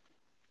probably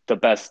the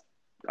best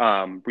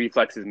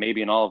reflexes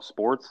maybe in all of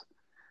sports.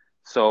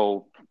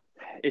 So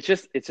it's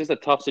just a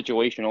tough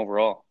situation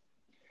overall.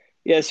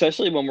 Yeah,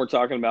 especially when we're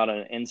talking about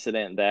an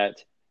incident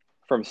that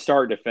from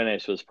start to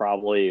finish was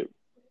probably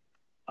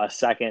a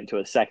second to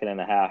a second and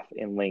a half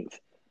in length.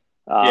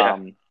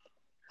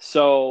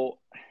 So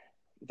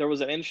there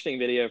was an interesting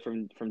video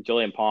from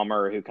Jillian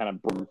Palmer who kind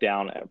of broke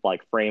down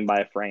like frame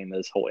by frame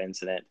this whole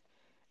incident.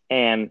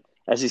 And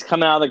as he's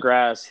coming out of the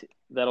grass,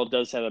 Vettel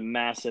does have a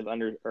massive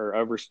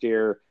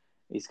oversteer.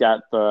 He's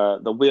got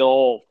the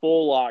wheel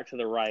full lock to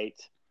the right,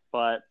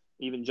 but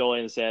even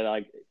Jillian said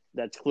like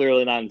that's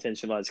clearly not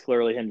intentional. It's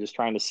clearly him just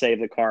trying to save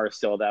the car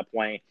still at that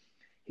point.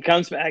 He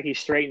comes back, he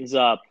straightens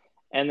up,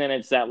 and then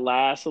it's that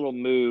last little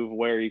move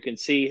where you can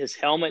see his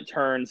helmet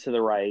turns to the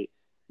right,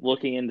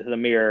 looking into the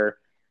mirror,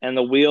 and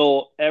the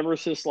wheel ever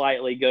so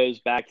slightly goes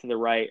back to the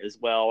right as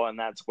well, and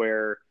that's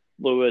where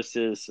Lewis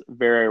is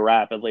very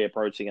rapidly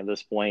approaching at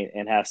this point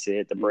and has to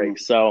hit the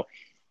brakes. So,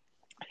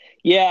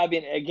 yeah, I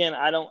mean, again,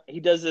 he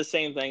does the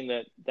same thing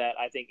that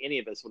I think any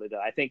of us would have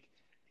done. I think,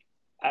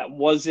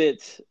 was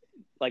it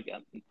like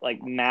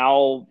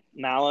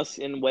malice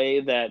in a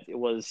way that it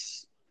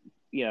was,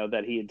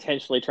 that he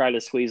intentionally tried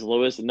to squeeze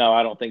Lewis? No,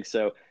 I don't think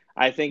so.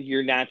 I think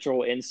your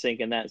natural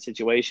instinct in that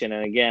situation,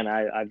 and again,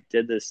 I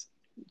did this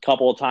a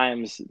couple of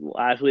times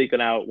last week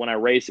when I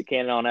raced at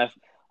Canada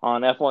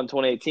on F1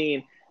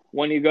 2018.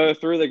 When you go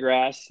through the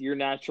grass, your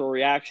natural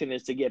reaction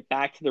is to get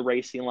back to the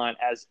racing line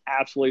as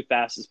absolutely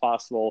fast as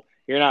possible.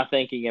 You're not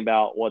thinking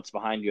about what's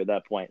behind you at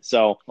that point.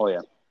 So, Oh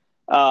yeah.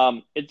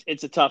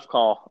 it's a tough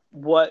call.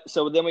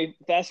 So then we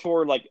fast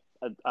forward like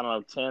I don't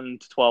know 10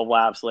 to 12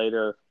 laps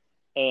later,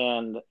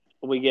 and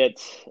we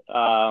get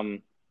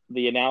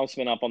the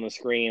announcement up on the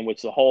screen,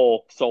 which the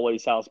whole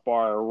Solis House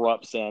bar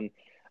erupts in.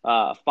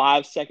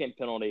 5-second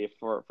penalty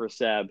for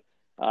Seb,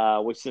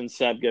 which then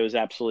Seb goes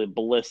absolutely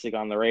ballistic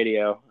on the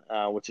radio,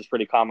 which is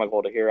pretty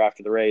comical to hear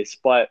after the race.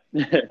 But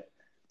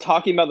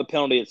talking about the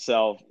penalty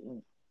itself,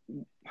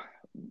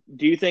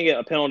 do you think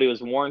a penalty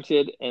was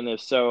warranted? And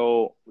if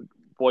so,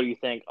 what do you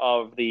think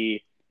of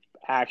the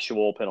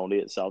actual penalty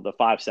itself, the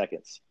 5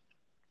 seconds?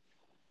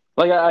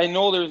 Like, I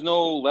know there's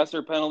no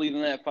lesser penalty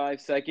than that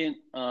 5-second.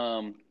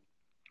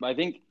 But I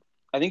think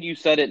you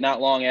said it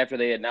not long after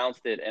they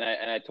announced it, and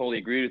I totally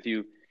agree with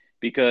you,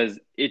 because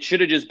it should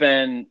have just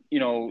been,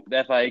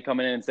 the FIA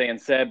coming in and saying,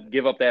 Seb,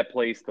 give up that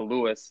place to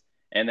Lewis,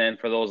 and then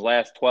for those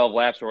last 12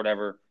 laps or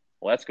whatever,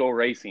 let's go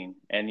racing,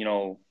 and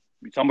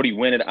somebody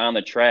win it on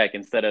the track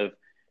instead of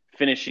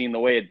finishing the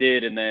way it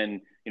did, and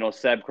then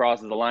Seb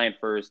crosses the line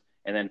first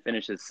and then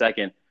finishes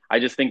second. I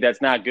just think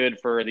that's not good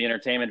for the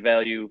entertainment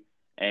value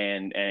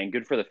and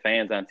good for the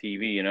fans on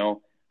TV.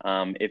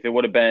 If it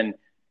would have been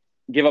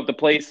give up the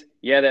place,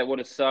 yeah, that would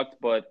have sucked,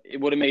 but it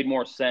would have made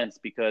more sense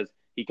because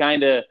he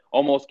kind of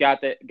almost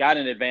got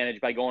an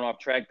advantage by going off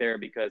track there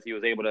because he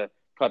was able to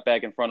cut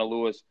back in front of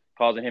Lewis,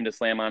 causing him to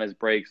slam on his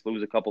brakes,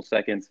 lose a couple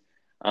seconds.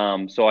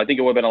 So I think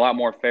it would have been a lot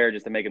more fair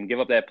just to make him give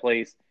up that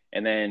place,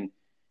 and then,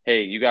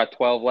 hey, you got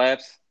 12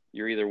 laps,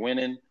 you're either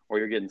winning or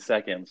you're getting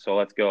second, so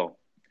let's go.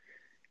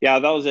 Yeah,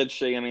 that was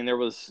interesting. I mean, there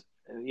was,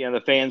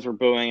 the fans were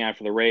booing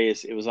after the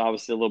race. It was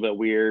obviously a little bit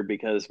weird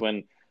because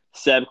when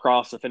Seb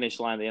crossed the finish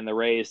line at the end of the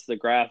race, the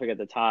graphic at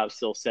the top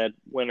still said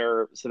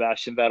winner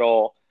Sebastian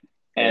Vettel.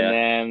 And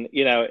then,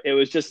 it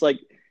was just like,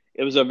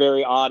 it was a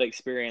very odd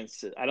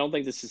experience. I don't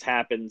think this has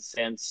happened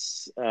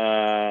since,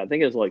 I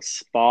think it was like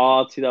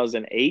Spa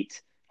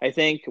 2008, I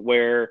think,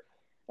 where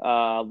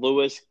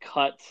Lewis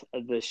cut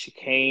the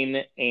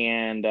chicane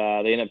and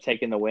they ended up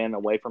taking the win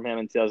away from him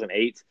in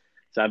 2008.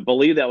 So I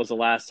believe that was the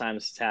last time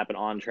this has happened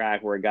on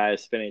track where a guy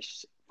has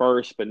finished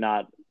first but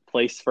not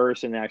placed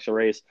first in the actual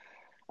race.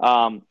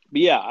 But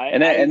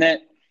yeah,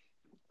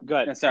 go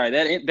ahead. Sorry,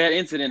 that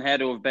incident had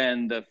to have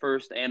been the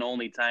first and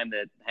only time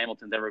that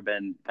Hamilton's ever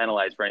been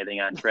penalized for anything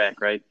on track,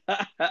 right?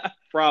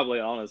 Probably,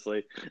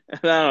 honestly. I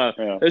don't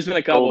know. Yeah. There's been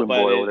a couple,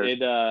 but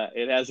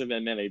it hasn't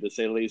been many, to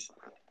say the least.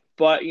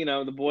 But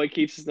the boy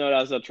keeps his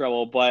nose out of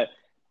trouble. But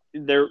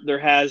there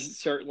has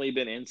certainly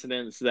been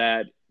incidents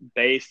that,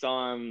 based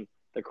on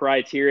the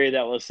criteria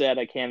that was set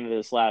at Canada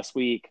this last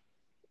week,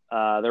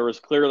 there was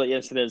clearly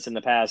incidents in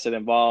the past that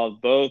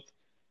involved both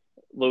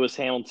Lewis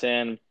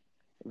Hamilton,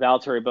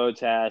 Valtteri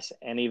Bottas,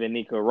 and even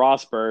Nico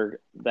Rosberg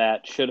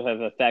that should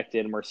have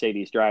affected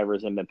Mercedes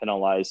drivers and been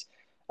penalized.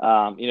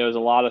 There's a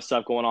lot of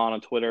stuff going on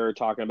Twitter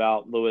talking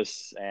about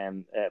Lewis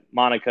and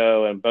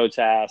Monaco and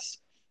Bottas.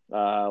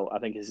 I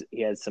think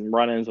he had some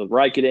run-ins with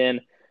Raikkonen,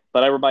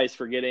 but everybody's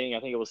forgetting, I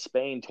think it was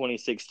Spain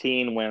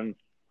 2016 when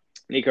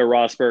Nico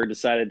Rosberg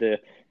decided to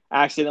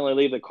accidentally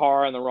leave the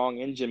car in the wrong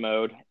engine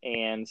mode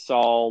and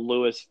saw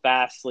Lewis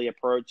fastly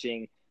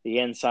approaching the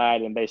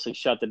inside and basically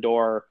shut the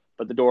door,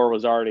 but the door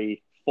was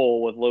already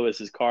full with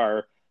Lewis's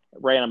car,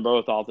 ran them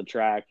both off the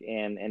track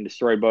and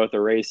destroyed both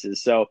their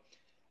races. So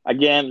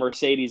again,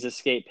 Mercedes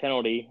escaped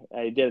penalty.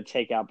 They did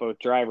take out both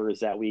drivers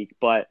that week,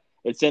 but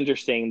it's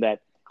interesting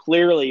that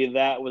clearly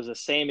that was the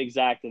same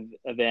exact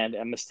event,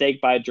 a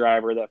mistake by a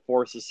driver that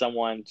forces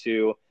someone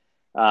to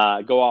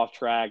go off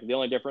track. The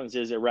only difference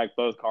is it wrecked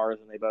both cars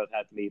and they both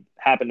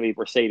happen to be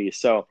Mercedes.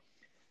 So,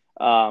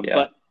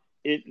 but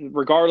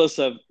regardless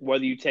of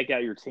whether you take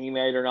out your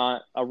teammate or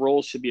not, a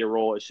rule should be a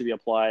rule. It should be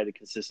applied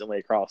consistently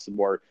across the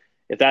board.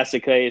 If that's the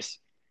case,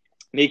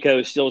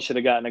 Nico still should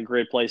have gotten a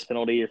grid place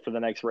penalty for the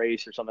next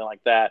race or something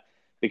like that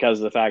because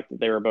of the fact that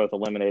they were both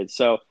eliminated.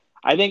 So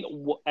I think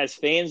as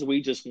fans,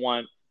 we just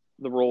want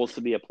the rules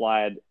to be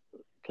applied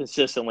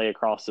consistently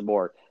across the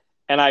board.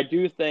 And I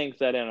do think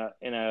that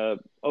in a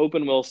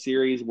open wheel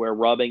series where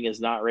rubbing is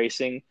not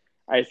racing,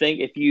 I think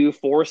if you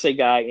force a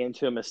guy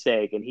into a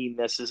mistake and he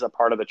misses a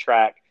part of the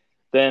track,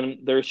 then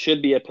there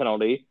should be a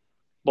penalty.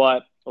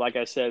 But like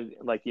I said,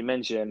 like you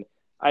mentioned,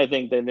 I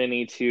think that they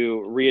need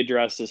to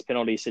readdress this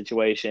penalty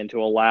situation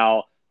to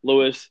allow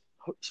Lewis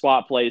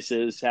swap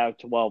places, have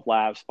 12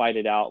 laps, fight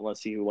it out, and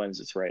let's see who wins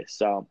this race.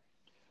 So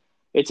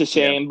it's a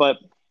shame, but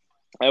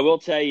I will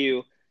tell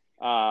you,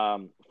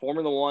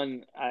 Formula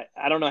One,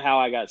 I don't know how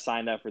I got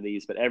signed up for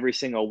these, but every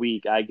single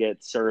week I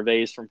get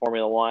surveys from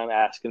Formula One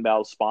asking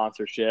about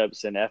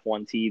sponsorships and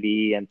F1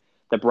 TV and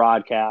the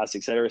broadcast,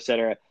 et cetera, et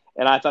cetera.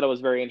 And I thought it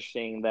was very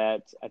interesting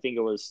that I think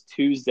it was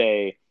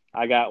Tuesday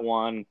I got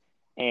one,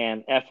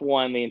 and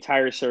F1, the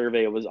entire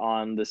survey was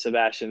on the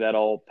Sebastian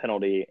Vettel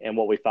penalty and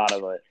what we thought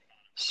of it.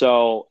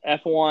 So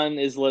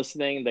F1 is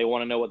listening. They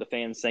want to know what the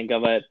fans think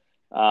of it.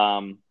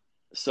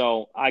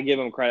 So I give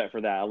them credit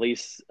for that. At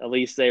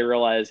least they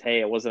realize,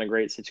 hey, it wasn't a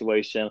great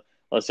situation.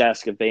 Let's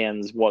ask the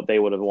fans what they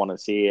would have wanted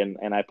to see,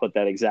 and I put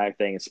that exact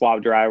thing.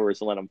 Swap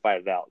drivers and let them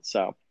fight it out.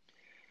 So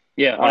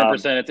Yeah,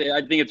 100%.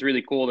 I think it's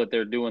really cool that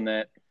they're doing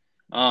that.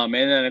 And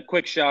then a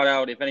quick shout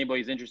out if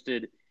anybody's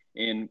interested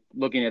in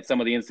looking at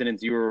some of the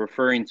incidents you were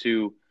referring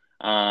to.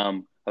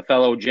 A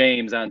fellow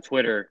James on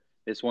Twitter,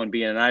 this one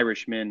being an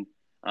Irishman,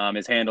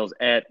 his handle's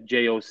at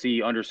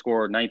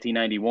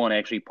JOC_1991,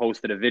 actually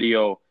posted a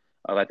video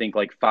of, I think,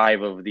 like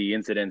 5 of the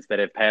incidents that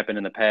have happened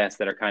in the past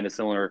that are kind of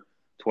similar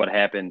to what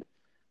happened.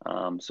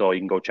 So you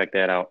can go check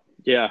that out.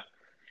 yeah,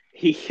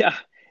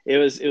 it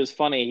was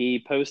funny.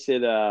 He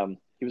posted.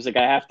 He was like,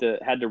 I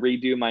had to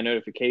redo my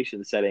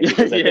notification setting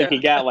because I think he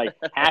got like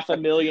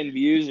 500,000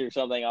 views or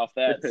something off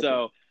that.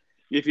 So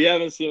if you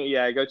haven't seen it,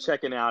 yeah, go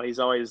check it out. He's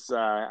always,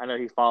 I know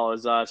he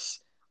follows us,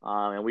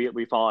 and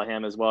we follow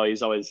him as well.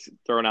 He's always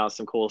throwing out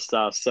some cool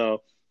stuff.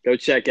 So go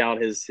check out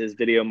his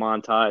video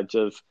montage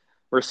of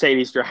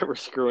Mercedes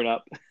drivers screwing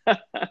up, or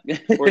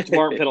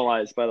weren't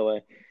penalized, by the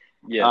way.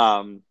 Yes.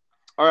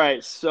 All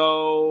right,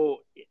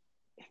 so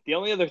the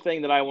only other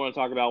thing that I want to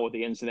talk about with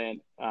the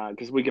incident,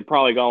 because we could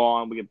probably go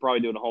on, we could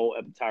probably do a whole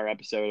entire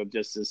episode of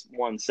just this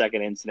 1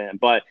 second incident.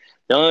 But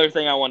the only other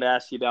thing I wanted to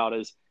ask you about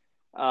is,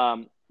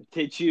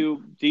 do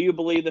you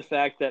believe the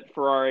fact that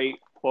Ferrari,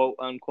 quote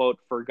unquote,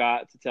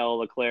 forgot to tell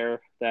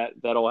Leclerc that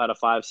Vettel had a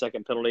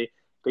 5-second penalty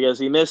because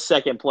he missed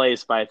second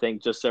place by, I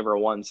think, just over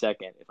 1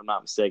 second, if I'm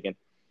not mistaken?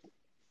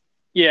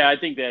 Yeah, I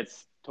think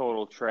that's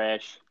total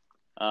trash.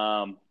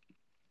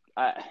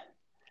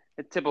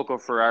 Typical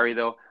Ferrari,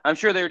 though. I'm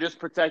sure they were just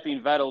protecting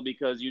Vettel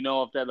because,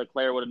 if that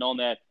Leclerc would have known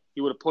that,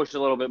 he would have pushed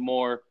a little bit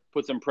more,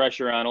 put some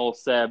pressure on old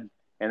Seb,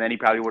 and then he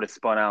probably would have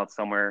spun out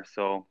somewhere.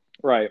 So,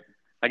 right.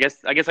 I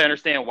guess I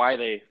understand why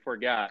they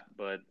forgot,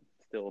 but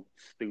still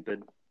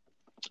stupid.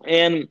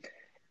 And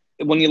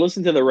when you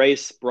listen to the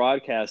race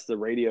broadcast, the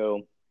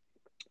radio,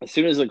 as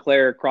soon as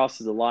Leclerc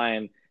crosses the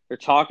line, they're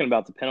talking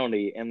about the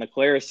penalty, and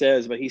Leclerc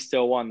says, but he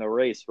still won the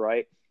race,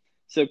 right?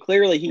 So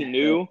clearly he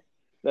knew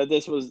that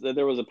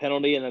there was a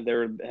penalty and that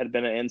there had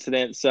been an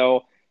incident.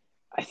 So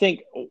I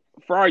think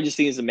Ferrari just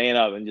needs to man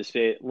up and just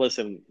say,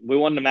 listen, we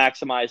wanted to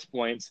maximize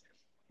points.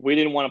 We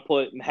didn't want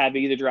to have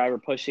either driver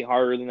pushing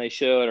harder than they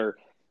should,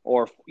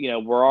 or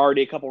we're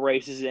already a couple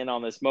races in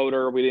on this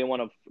motor. We didn't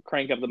want to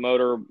crank up the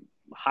motor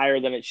higher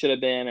than it should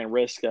have been and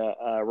risk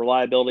a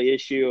reliability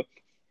issue.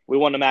 We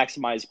wanted to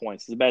maximize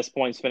points. It's the best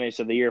points finish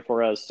of the year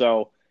for us.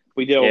 So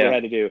we did what we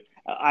had to do.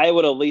 I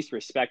would have at least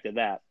respected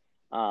that.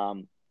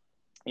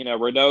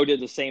 Renault did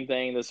the same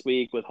thing this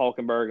week with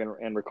Hülkenberg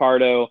and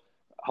Ricciardo.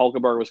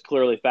 Hülkenberg was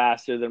clearly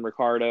faster than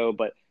Ricciardo,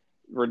 but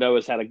Renault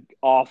has had an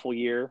awful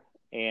year,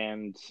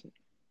 and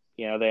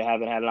they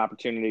haven't had an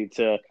opportunity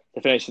to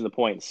finish in the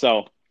points.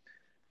 So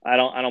I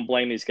don't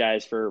blame these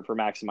guys for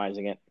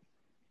maximizing it.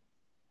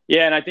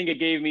 Yeah, and I think it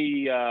gave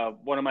me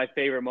one of my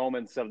favorite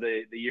moments of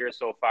the year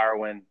so far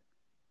when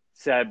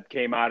Seb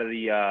came out of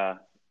the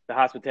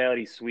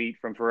hospitality suite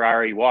from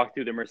Ferrari, walked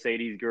through the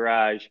Mercedes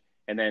garage,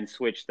 and then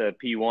switched the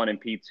P1 and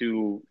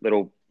P2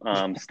 little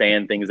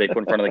stand things they put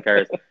in front of the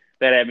cars.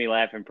 That had me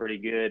laughing pretty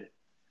good.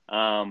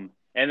 And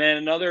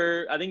then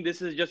I think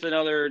this is just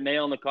another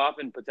nail in the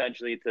coffin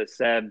potentially to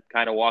Seb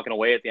kind of walking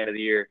away at the end of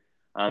the year.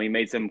 He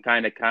made some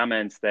kind of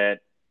comments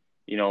that,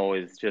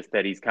 is just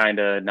that he's kind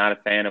of not a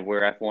fan of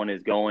where F1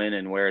 is going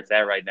and where it's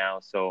at right now.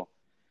 So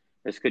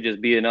this could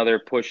just be another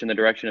push in the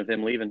direction of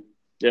him leaving.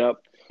 Yep.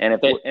 And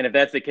if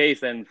that's the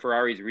case, then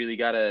Ferrari's really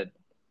got to,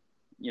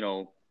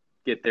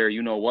 get their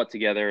what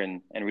together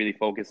and really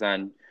focus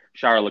on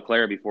Charles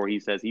Leclerc before he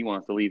says he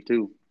wants to leave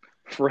too.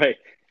 Right.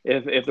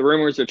 If the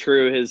rumors are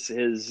true,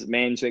 his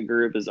management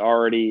group is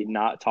already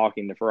not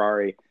talking to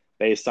Ferrari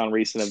based on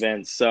recent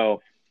events.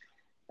 So,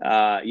 you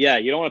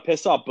don't want to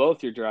piss off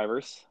both your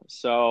drivers.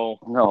 So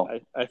no,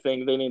 I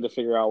think they need to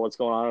figure out what's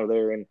going on over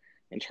there and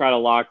try to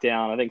lock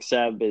down. I think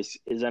Seb is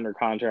under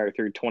contract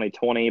through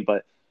 2020,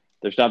 but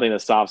there's nothing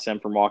that stops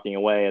him from walking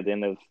away at the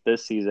end of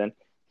this season.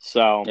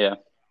 So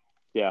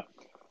yeah.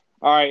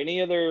 All right.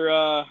 Any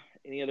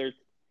other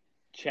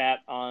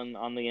chat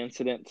on the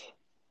incident?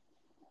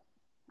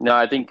 No,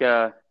 I think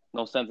no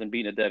sense in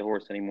beating a dead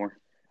horse anymore.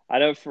 I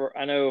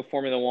know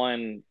Formula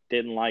One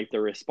didn't like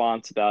the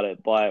response about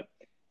it, but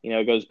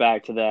it goes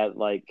back to that,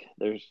 like,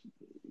 there's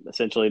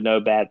essentially no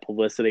bad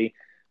publicity.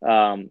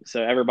 So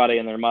everybody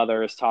and their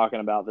mother is talking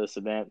about this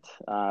event.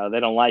 They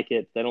don't like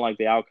it. They don't like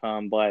the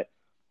outcome, but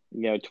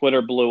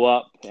Twitter blew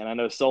up, and I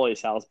know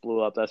Sully's house blew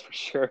up. That's for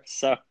sure.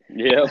 So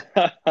yeah,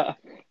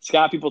 it's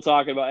got people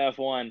talking about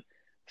F1.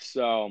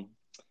 So,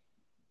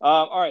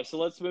 all right. So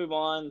let's move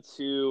on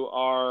to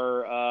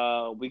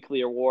our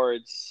weekly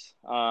awards.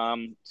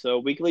 So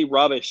weekly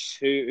rubbish.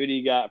 Who do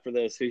you got for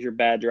this? Who's your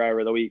bad driver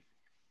of the week?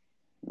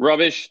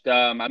 Rubbish.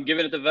 I'm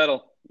giving it to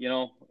Vettel.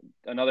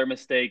 Another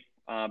mistake.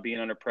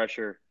 Being under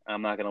pressure.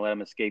 I'm not going to let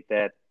him escape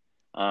that.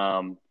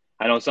 I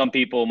know some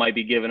people might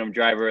be giving him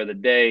driver of the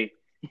day.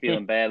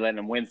 Feeling bad letting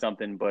him win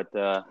something, but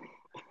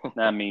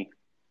not me.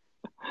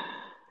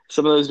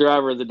 Some of those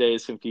driver of the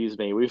days confuse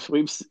me.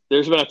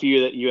 There's been a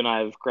few that you and I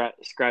have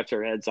scratched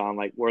our heads on.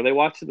 Like, were they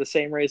watching the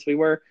same race we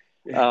were?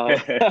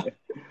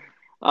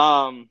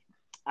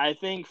 I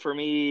think for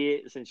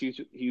me, since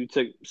you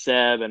took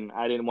Seb, and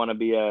I didn't want to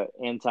be a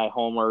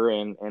anti-homer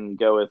and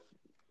go with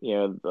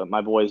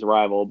my boy's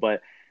rival,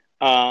 but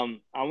I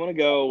want to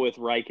go with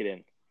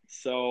Raikkonen.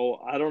 So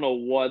I don't know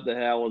what the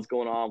hell was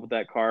going on with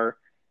that car,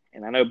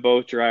 and I know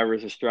both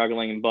drivers are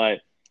struggling,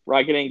 but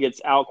Raikkonen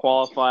gets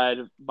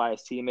out-qualified by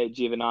his teammate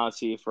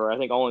Giovinazzi for I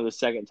think only the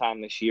second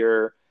time this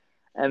year.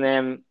 And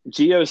then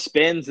Gio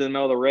spins in the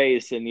middle of the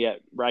race, and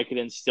yet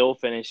Raikkonen still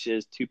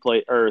finishes two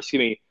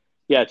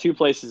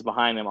places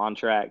behind him on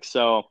track.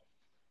 So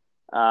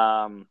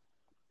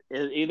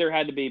it either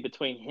had to be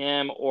between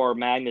him or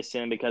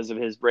Magnussen because of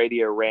his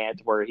radio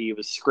rant where he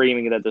was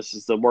screaming that this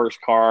is the worst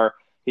car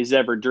he's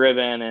ever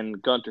driven, and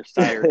Gunter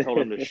Steyer told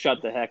him to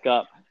shut the heck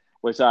up,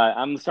 which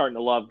I'm starting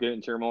to love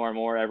Gunter more and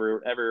more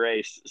every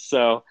race.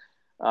 So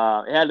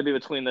it had to be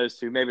between those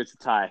two. Maybe it's a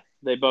tie.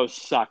 They both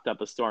sucked up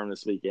a storm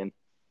this weekend.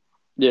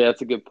 Yeah,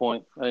 that's a good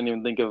point. I didn't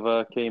even think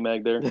of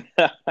K-Mag there.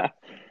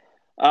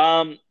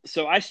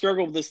 So I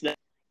struggled with this. I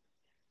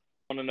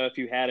want to know if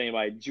you had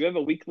anybody. Do you have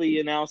a weekly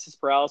analysis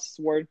paralysis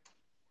award?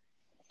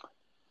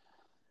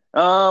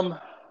 I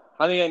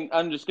think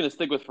I'm just going to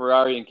stick with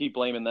Ferrari and keep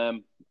blaming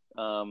them.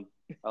 I'm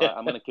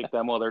going to kick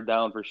them while they're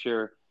down for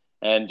sure.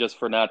 And just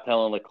for not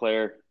telling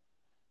Leclerc,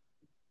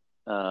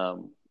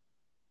 about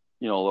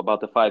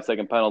the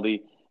 5-second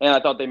penalty. And I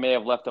thought they may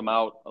have left him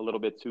out a little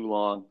bit too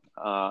long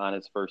on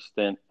his first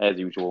stint, as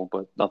usual,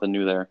 but nothing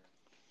new there.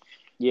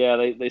 Yeah,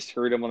 they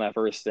screwed him on that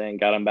first stint,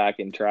 got him back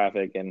in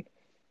traffic, and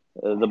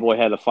the boy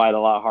had to fight a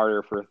lot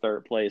harder for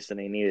third place than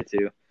he needed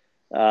to.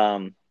 I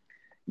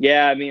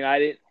mean,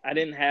 I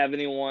didn't have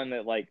anyone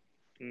that like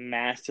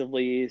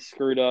massively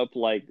screwed up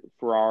like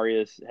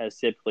Ferrari has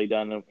typically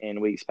done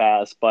in weeks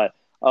past, but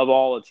of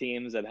all the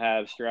teams that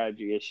have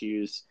strategy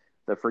issues,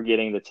 the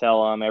forgetting to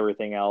tell them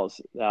everything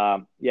else,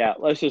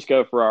 let's just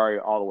go Ferrari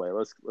all the way.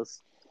 Let's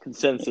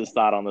consensus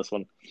thought on this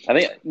one. I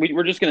think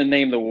we're just going to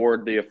name the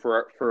award the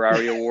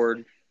Ferrari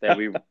award that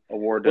we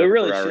award. We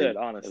really Ferrari. should,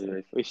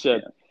 honestly. We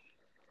should.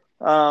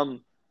 Yeah. All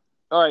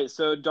right,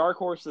 so dark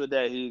horse of the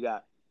day, who you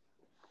got?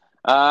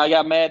 I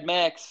got Mad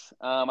Max.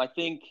 I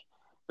think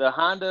the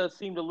Honda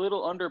seemed a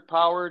little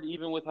underpowered,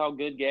 even with how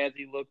good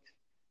Gasly looked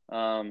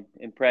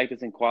in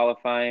practice and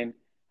qualifying.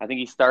 I think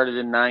he started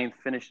in 9th,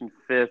 finished in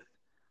 5th.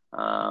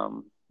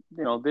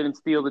 Didn't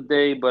steal the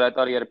day, but I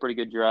thought he had a pretty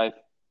good drive.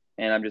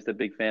 And I'm just a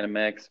big fan of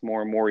Max,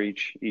 more and more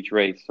each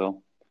race.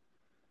 So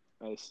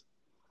nice.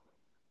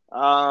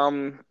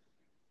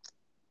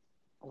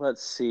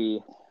 Let's see.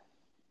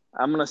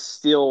 I'm gonna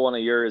steal one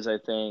of yours, I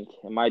think.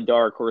 And my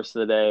dark horse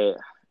of the day,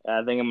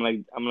 I think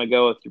I'm gonna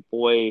go with your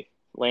boy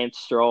Lance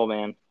Stroll,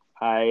 man.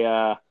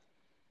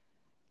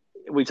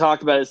 We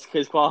talked about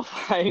his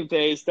qualifying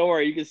pace. Don't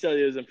worry, you can still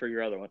use him for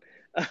your other one.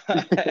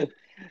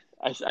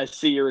 I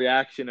see your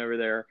reaction over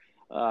there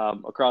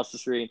across the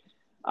screen.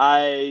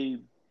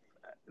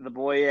 The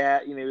boy,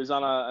 he was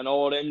on an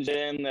old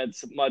engine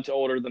that's much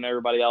older than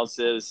everybody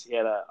else's. He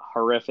had a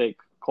horrific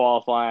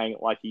qualifying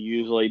like he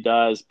usually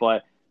does,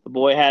 but the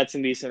boy had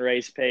some decent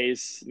race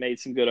pace, made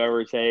some good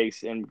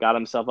overtakes, and got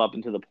himself up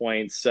into the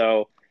points.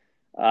 So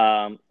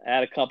I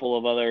had a couple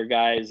of other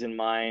guys in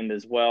mind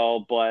as well,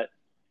 but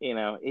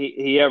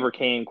he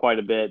overcame quite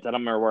a bit. I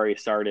don't remember where he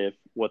started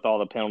with all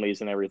the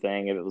penalties and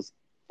everything, if it was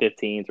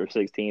 15th or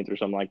 16th or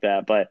something like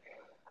that. But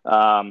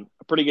a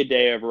pretty good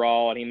day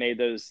overall, and he made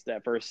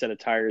that first set of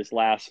tires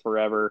last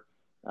forever.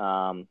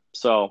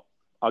 So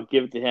I'll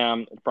give it to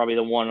him. It's probably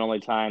the one and only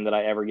time that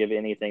I ever give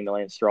anything to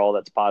Lance Stroll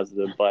that's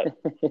positive. But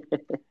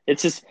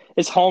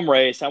it's home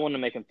race. I want to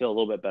make him feel a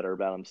little bit better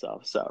about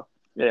himself. So,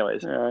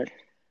 anyways, all right.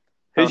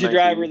 Who's your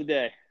driver of the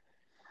day?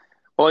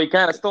 Well, you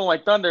kind of stole my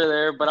thunder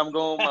there, but I'm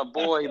going with my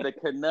boy, the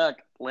Canuck,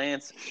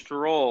 Lance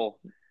Stroll.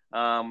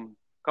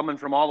 Coming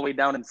from all the way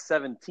down in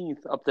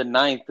 17th up to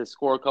 9th to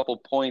score a couple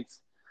points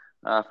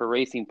for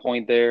Racing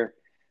Point there.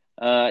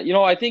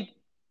 I think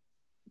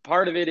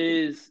part of it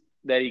is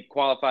that he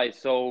qualifies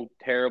so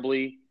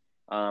terribly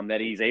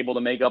that he's able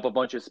to make up a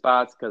bunch of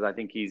spots because I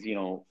think he's,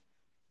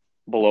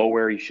 below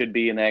where he should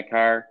be in that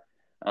car,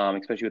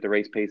 especially with the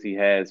race pace he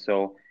has.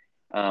 So,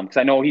 because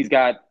I know he's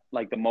got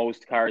like the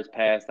most cars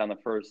passed on the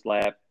first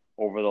lap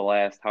over the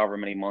last however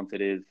many months it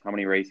is, how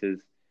many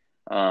races.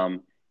 I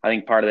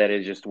think part of that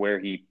is just where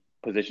he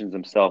positions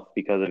himself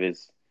because of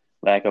his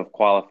lack of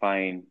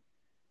qualifying.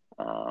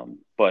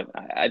 But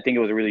I think it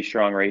was a really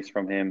strong race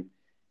from him.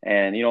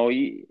 And,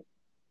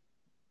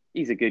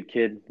 he's a good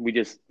kid. We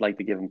just like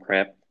to give him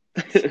crap.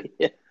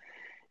 If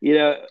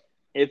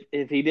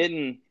he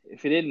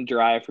didn't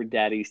drive for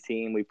Daddy's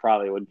team, we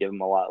probably would give him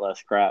a lot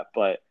less crap.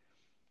 But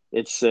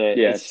it's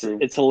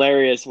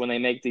hilarious when they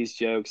make these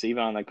jokes.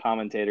 Even on the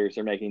commentators,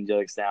 they're making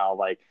jokes now.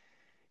 Like,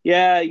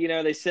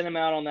 they sent him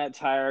out on that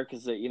tire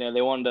because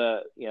they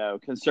wanted to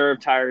conserve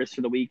tires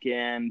for the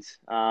weekend.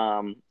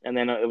 And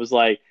then it was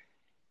like,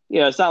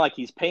 it's not like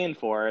he's paying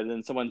for it. And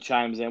then someone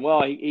chimes in,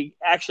 well, he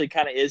actually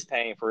kind of is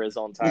paying for his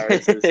own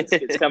tires.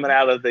 It's coming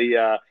out of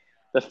the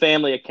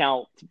family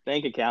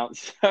bank account.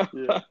 So.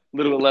 Yeah. A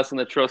little bit less than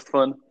the trust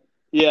fund.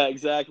 Yeah,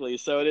 exactly.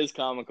 So it is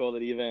comical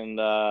that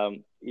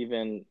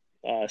even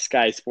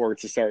Sky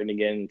Sports is starting to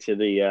get into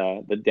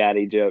the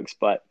daddy jokes.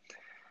 But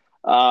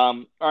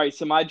all right,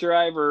 so my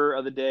driver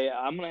of the day,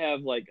 I'm gonna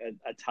have like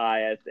a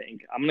tie. I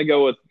think I'm gonna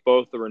go with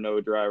both the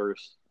Renault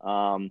drivers.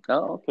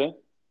 Okay.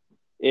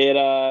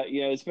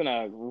 It's been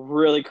a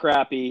really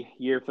crappy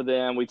year for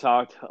them. We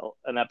talked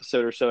an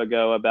episode or so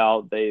ago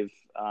about they've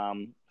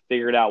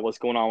figured out what's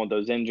going on with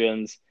those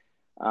engines.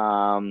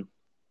 And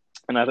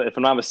if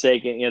I'm not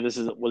mistaken, this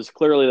was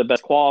clearly the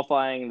best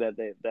qualifying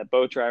that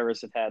both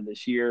drivers have had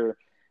this year.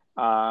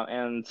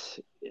 And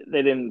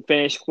they didn't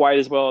finish quite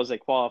as well as they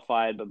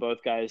qualified, but both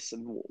guys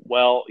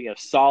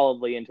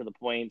solidly into the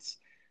points.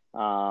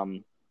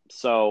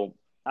 So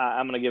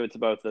I'm going to give it to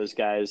both those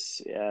guys.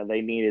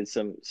 They needed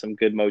some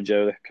good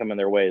mojo coming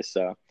their way,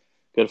 so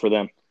good for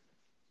them.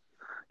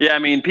 Yeah, I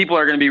mean, people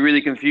are going to be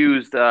really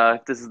confused.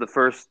 This is the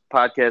first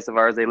podcast of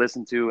ours they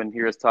listen to and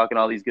hear us talking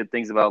all these good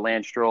things about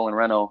Lance Stroll and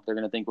Renault. They're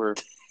going to think we're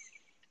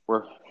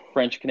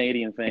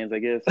French-Canadian fans, I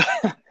guess.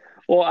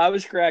 Well, I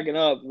was cracking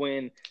up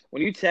when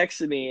you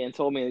texted me and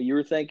told me that you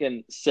were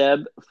thanking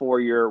Seb for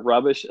your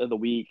rubbish of the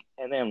week,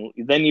 and then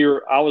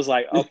I was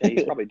like, okay,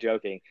 he's probably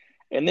joking.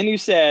 And then you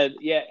said,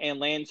 yeah, and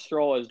Lance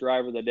Stroll as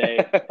driver of the day.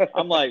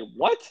 I'm like,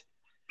 what?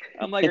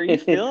 I'm like, are you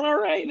feeling all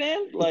right,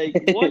 man?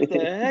 Like, what the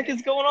heck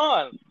is going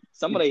on?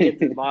 Somebody hit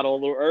the bottle a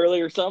little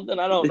early or something.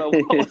 I don't know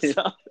what was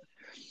up.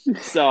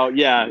 So,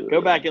 yeah,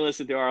 go back and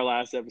listen to our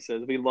last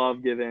episodes. We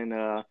love giving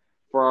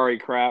Ferrari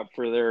crap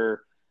for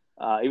their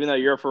even though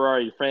you're a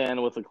Ferrari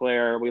fan with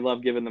Leclerc, we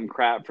love giving them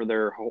crap for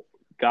their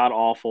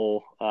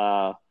god-awful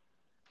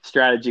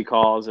strategy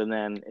calls, and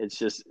then it's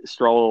just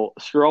Stroll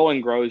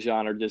and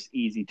Grosjean are just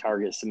easy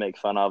targets to make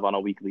fun of on a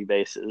weekly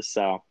basis.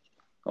 So,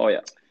 oh yeah,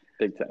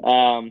 big time.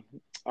 All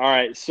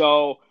right,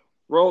 so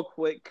real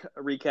quick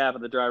recap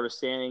of the driver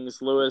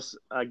standings. Lewis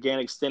again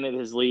extended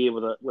his lead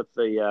with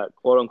the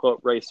quote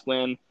unquote race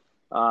win.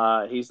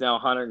 He's now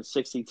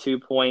 162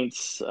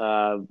 points.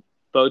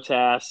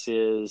 Bottas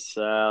is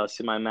let's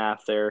see my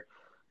math there.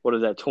 What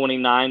is that?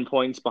 29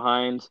 points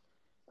behind.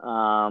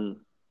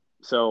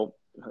 So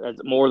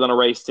that's more than a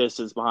race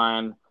distance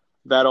behind.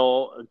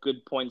 Vettel, a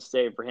good point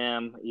stay for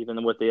him,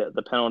 even with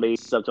the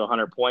penalties, up to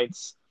 100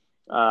 points.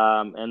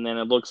 And then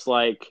it looks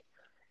like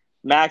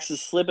Max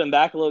is slipping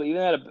back a little,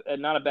 even at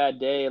not a bad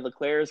day.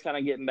 Leclerc is kind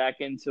of getting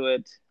back into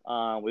it.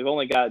 We've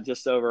only got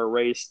just over a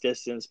race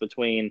distance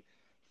between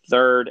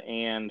third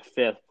and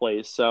fifth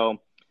place.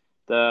 So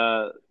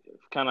the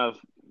kind of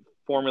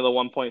Formula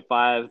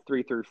 1.5,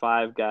 3 through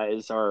 5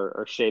 guys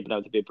are shaping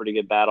up to be a pretty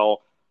good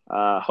battle.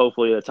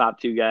 Hopefully the top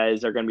two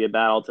guys are going to be a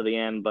battle to the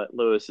end, but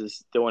Lewis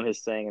is doing his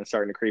thing and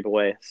starting to creep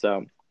away.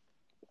 So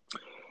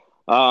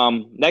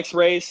next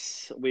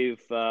race,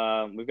 we've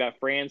got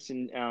France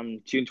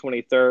in June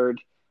 23rd.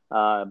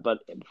 But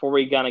before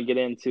we kind of get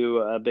into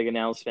a big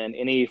announcement,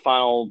 any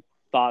final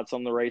thoughts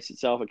on the race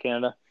itself at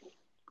Canada?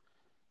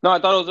 No, I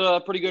thought it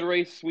was a pretty good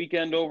race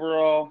weekend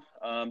overall.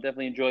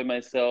 Definitely enjoyed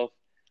myself,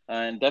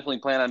 and definitely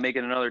plan on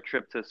making another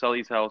trip to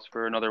Sully's house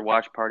for another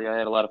watch party. I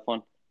had a lot of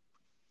fun.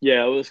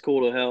 Yeah, it was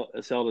cool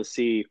to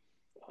see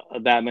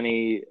that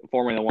many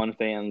Formula One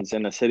fans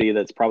in a city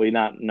that's probably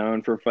not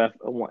known for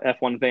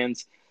F1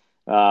 fans.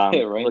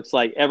 Yeah, right. Looks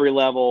like every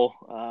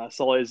level,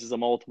 Sully's is a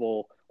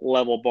multiple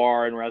level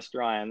bar and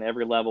restaurant, and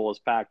every level was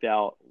packed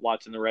out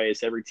watching the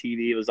race. Every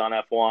TV was on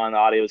F1, the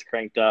audio was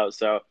cranked up.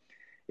 So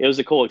it was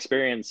a cool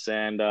experience,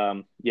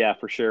 and yeah,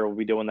 for sure we'll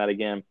be doing that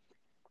again.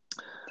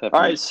 Definitely.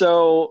 All right,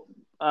 so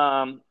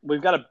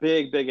we've got a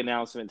big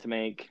announcement to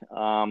make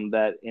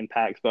that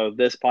impacts both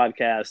this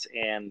podcast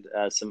and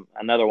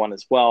another one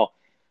as well.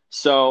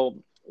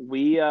 So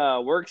we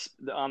work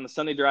on the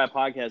Sunday Drive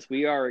podcast.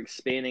 We are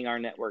expanding our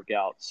network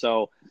out.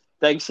 So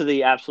thanks to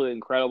the absolute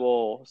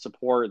incredible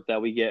support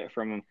that we get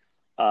from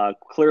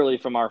clearly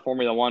from our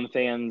Formula One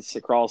fans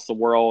across the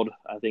world.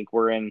 I think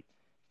we're in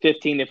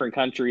 15 different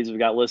countries. We've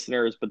got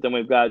listeners, but then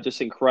we've got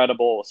just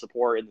incredible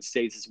support in the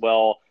States as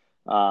well.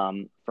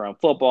 From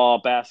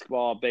football,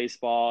 basketball,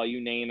 baseball, you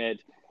name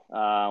it.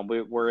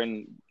 We're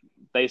in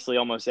basically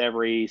almost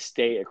every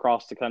state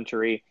across the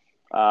country.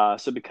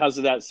 So because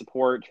of that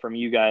support from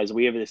you guys,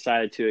 we have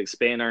decided to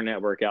expand our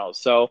network out.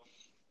 So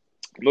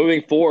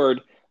moving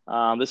forward,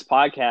 this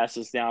podcast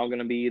is now going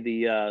to be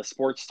the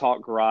Sports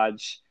Talk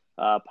Garage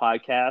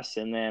podcast.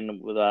 And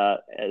then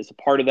as a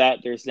part of that,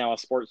 there's now a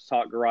Sports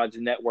Talk Garage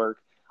network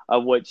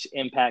of which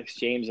impacts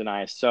James and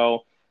I.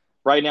 So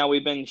right now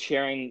we've been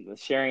sharing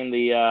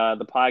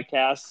the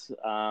podcast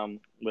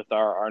with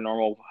our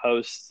normal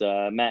hosts,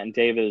 Matt and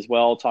David as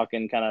well,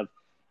 talking kind of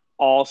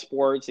all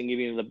sports and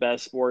giving you the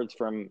best sports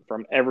from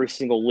every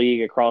single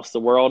league across the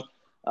world.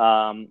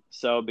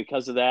 So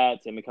because of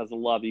that and because of the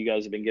love you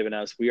guys have been giving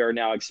us, we are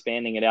now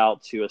expanding it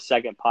out to a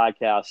second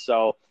podcast.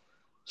 So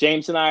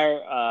James and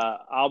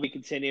I'll be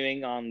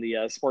continuing on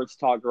the Sports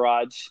Talk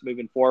Garage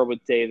moving forward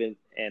with David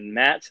and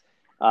Matt.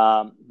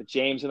 But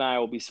James and I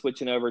will be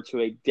switching over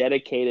to a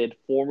dedicated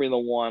Formula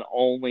One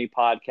only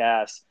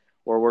podcast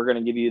where we're going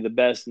to give you the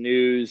best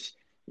news,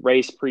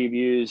 race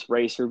previews,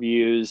 race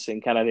reviews,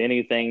 and kind of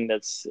anything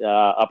that's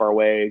up our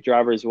way.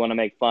 Drivers we want to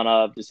make fun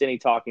of, just any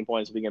talking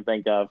points we can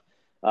think of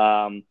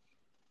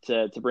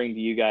to bring to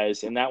you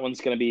guys. And that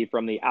one's going to be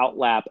from the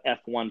Outlap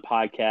F1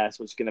 podcast,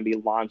 which is going to be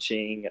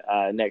launching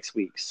next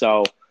week.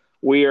 So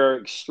we are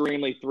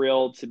extremely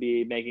thrilled to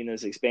be making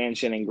this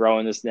expansion and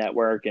growing this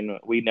network. And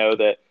we know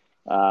that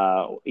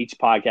each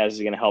podcast is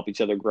going to help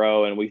each other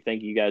grow. And we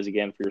thank you guys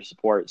again for your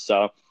support.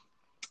 So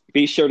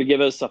be sure to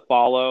give us a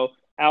follow,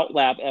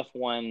 Outlap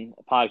F1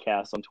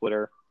 podcast on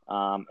Twitter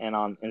and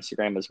on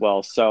Instagram as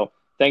well. So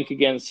thank you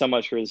again so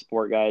much for the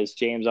support, guys.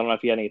 James, I don't know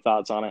if you had any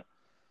thoughts on it.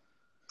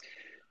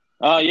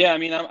 Yeah, I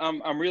mean,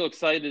 I'm real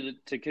excited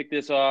to kick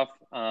this off,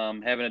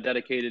 having a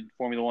dedicated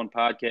Formula One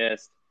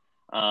podcast.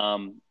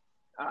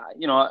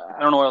 You know, I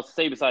don't know what else to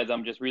say besides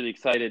I'm just really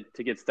excited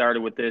to get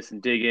started with this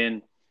and dig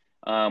in.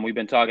 We've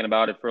been talking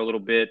about it for a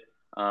little bit,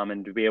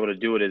 and to be able to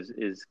do it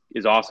is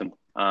awesome.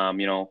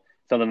 You know,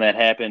 something that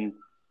happened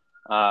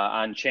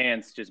on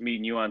chance, just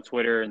meeting you on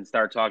Twitter and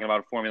start talking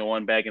about Formula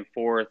One back and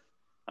forth,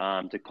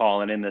 to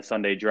calling in the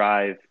Sunday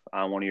Drive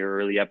on one of your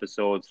early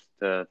episodes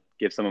to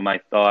give some of my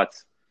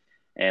thoughts.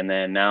 And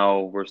then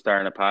now we're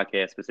starting a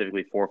podcast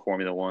specifically for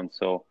Formula One.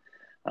 So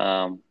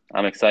I'm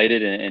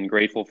excited and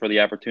grateful for the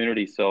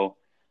opportunity. So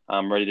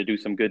I'm ready to do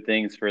some good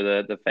things for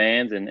the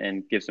fans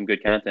and give some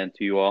good content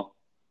to you all.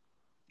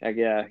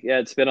 Yeah,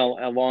 it's been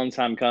a long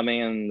time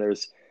coming, and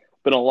there's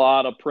been a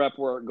lot of prep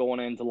work going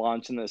into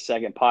launching the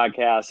second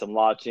podcast and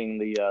launching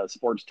the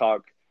Sports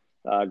Talk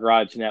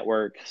Garage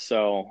Network.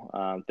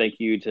 So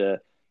thank you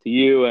to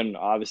you, and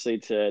obviously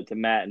to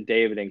Matt and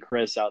David and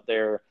Chris out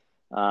there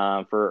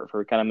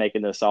for kind of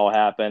making this all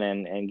happen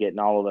and getting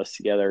all of us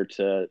together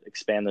to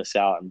expand this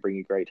out and bring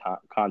you great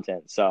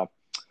content. So,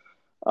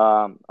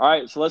 all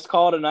right, so let's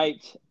call it a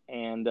night,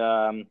 and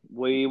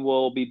we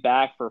will be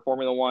back for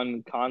Formula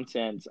One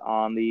content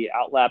on the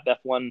Outlap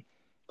F1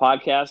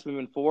 podcast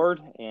moving forward,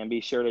 and be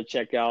sure to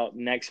check out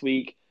next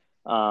week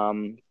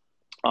on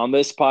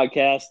this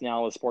podcast,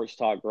 now the Sports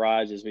Talk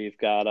Garage, as we've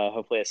got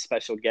hopefully a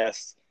special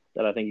guest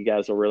that I think you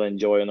guys will really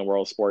enjoy in the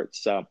world of sports.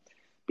 So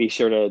be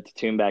sure to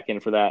tune back in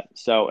for that.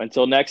 So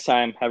until next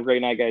time, have a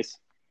great night, guys.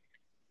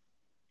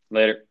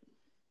 Later.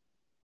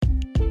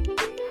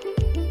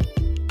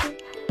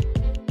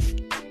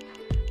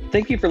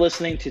 Thank you for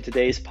listening to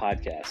today's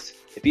podcast.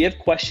 If you have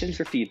questions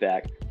or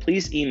feedback,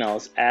 please email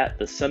us at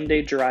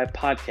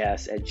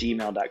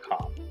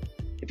thesundaydrivepodcast@gmail.com.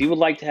 If you would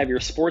like to have your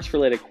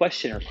sports-related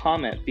question or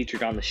comment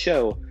featured on the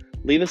show,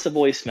 leave us a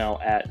voicemail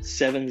at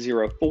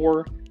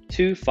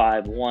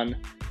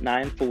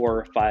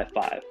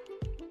 704-251-9455.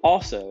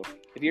 Also,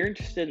 if you're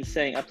interested in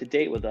staying up to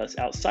date with us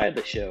outside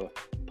the show,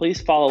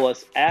 please follow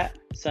us at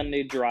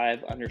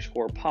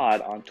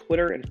SundayDrive_pod on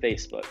Twitter and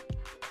Facebook.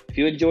 If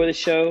you enjoy the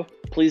show,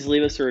 please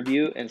leave us a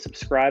review and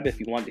subscribe if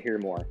you want to hear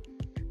more.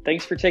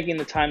 Thanks for taking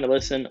the time to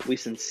listen. We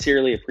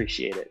sincerely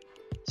appreciate it.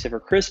 So for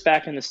Chris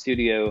back in the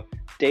studio,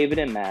 David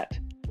and Matt,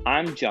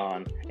 I'm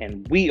John,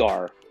 and we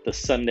are the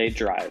Sunday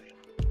Drive.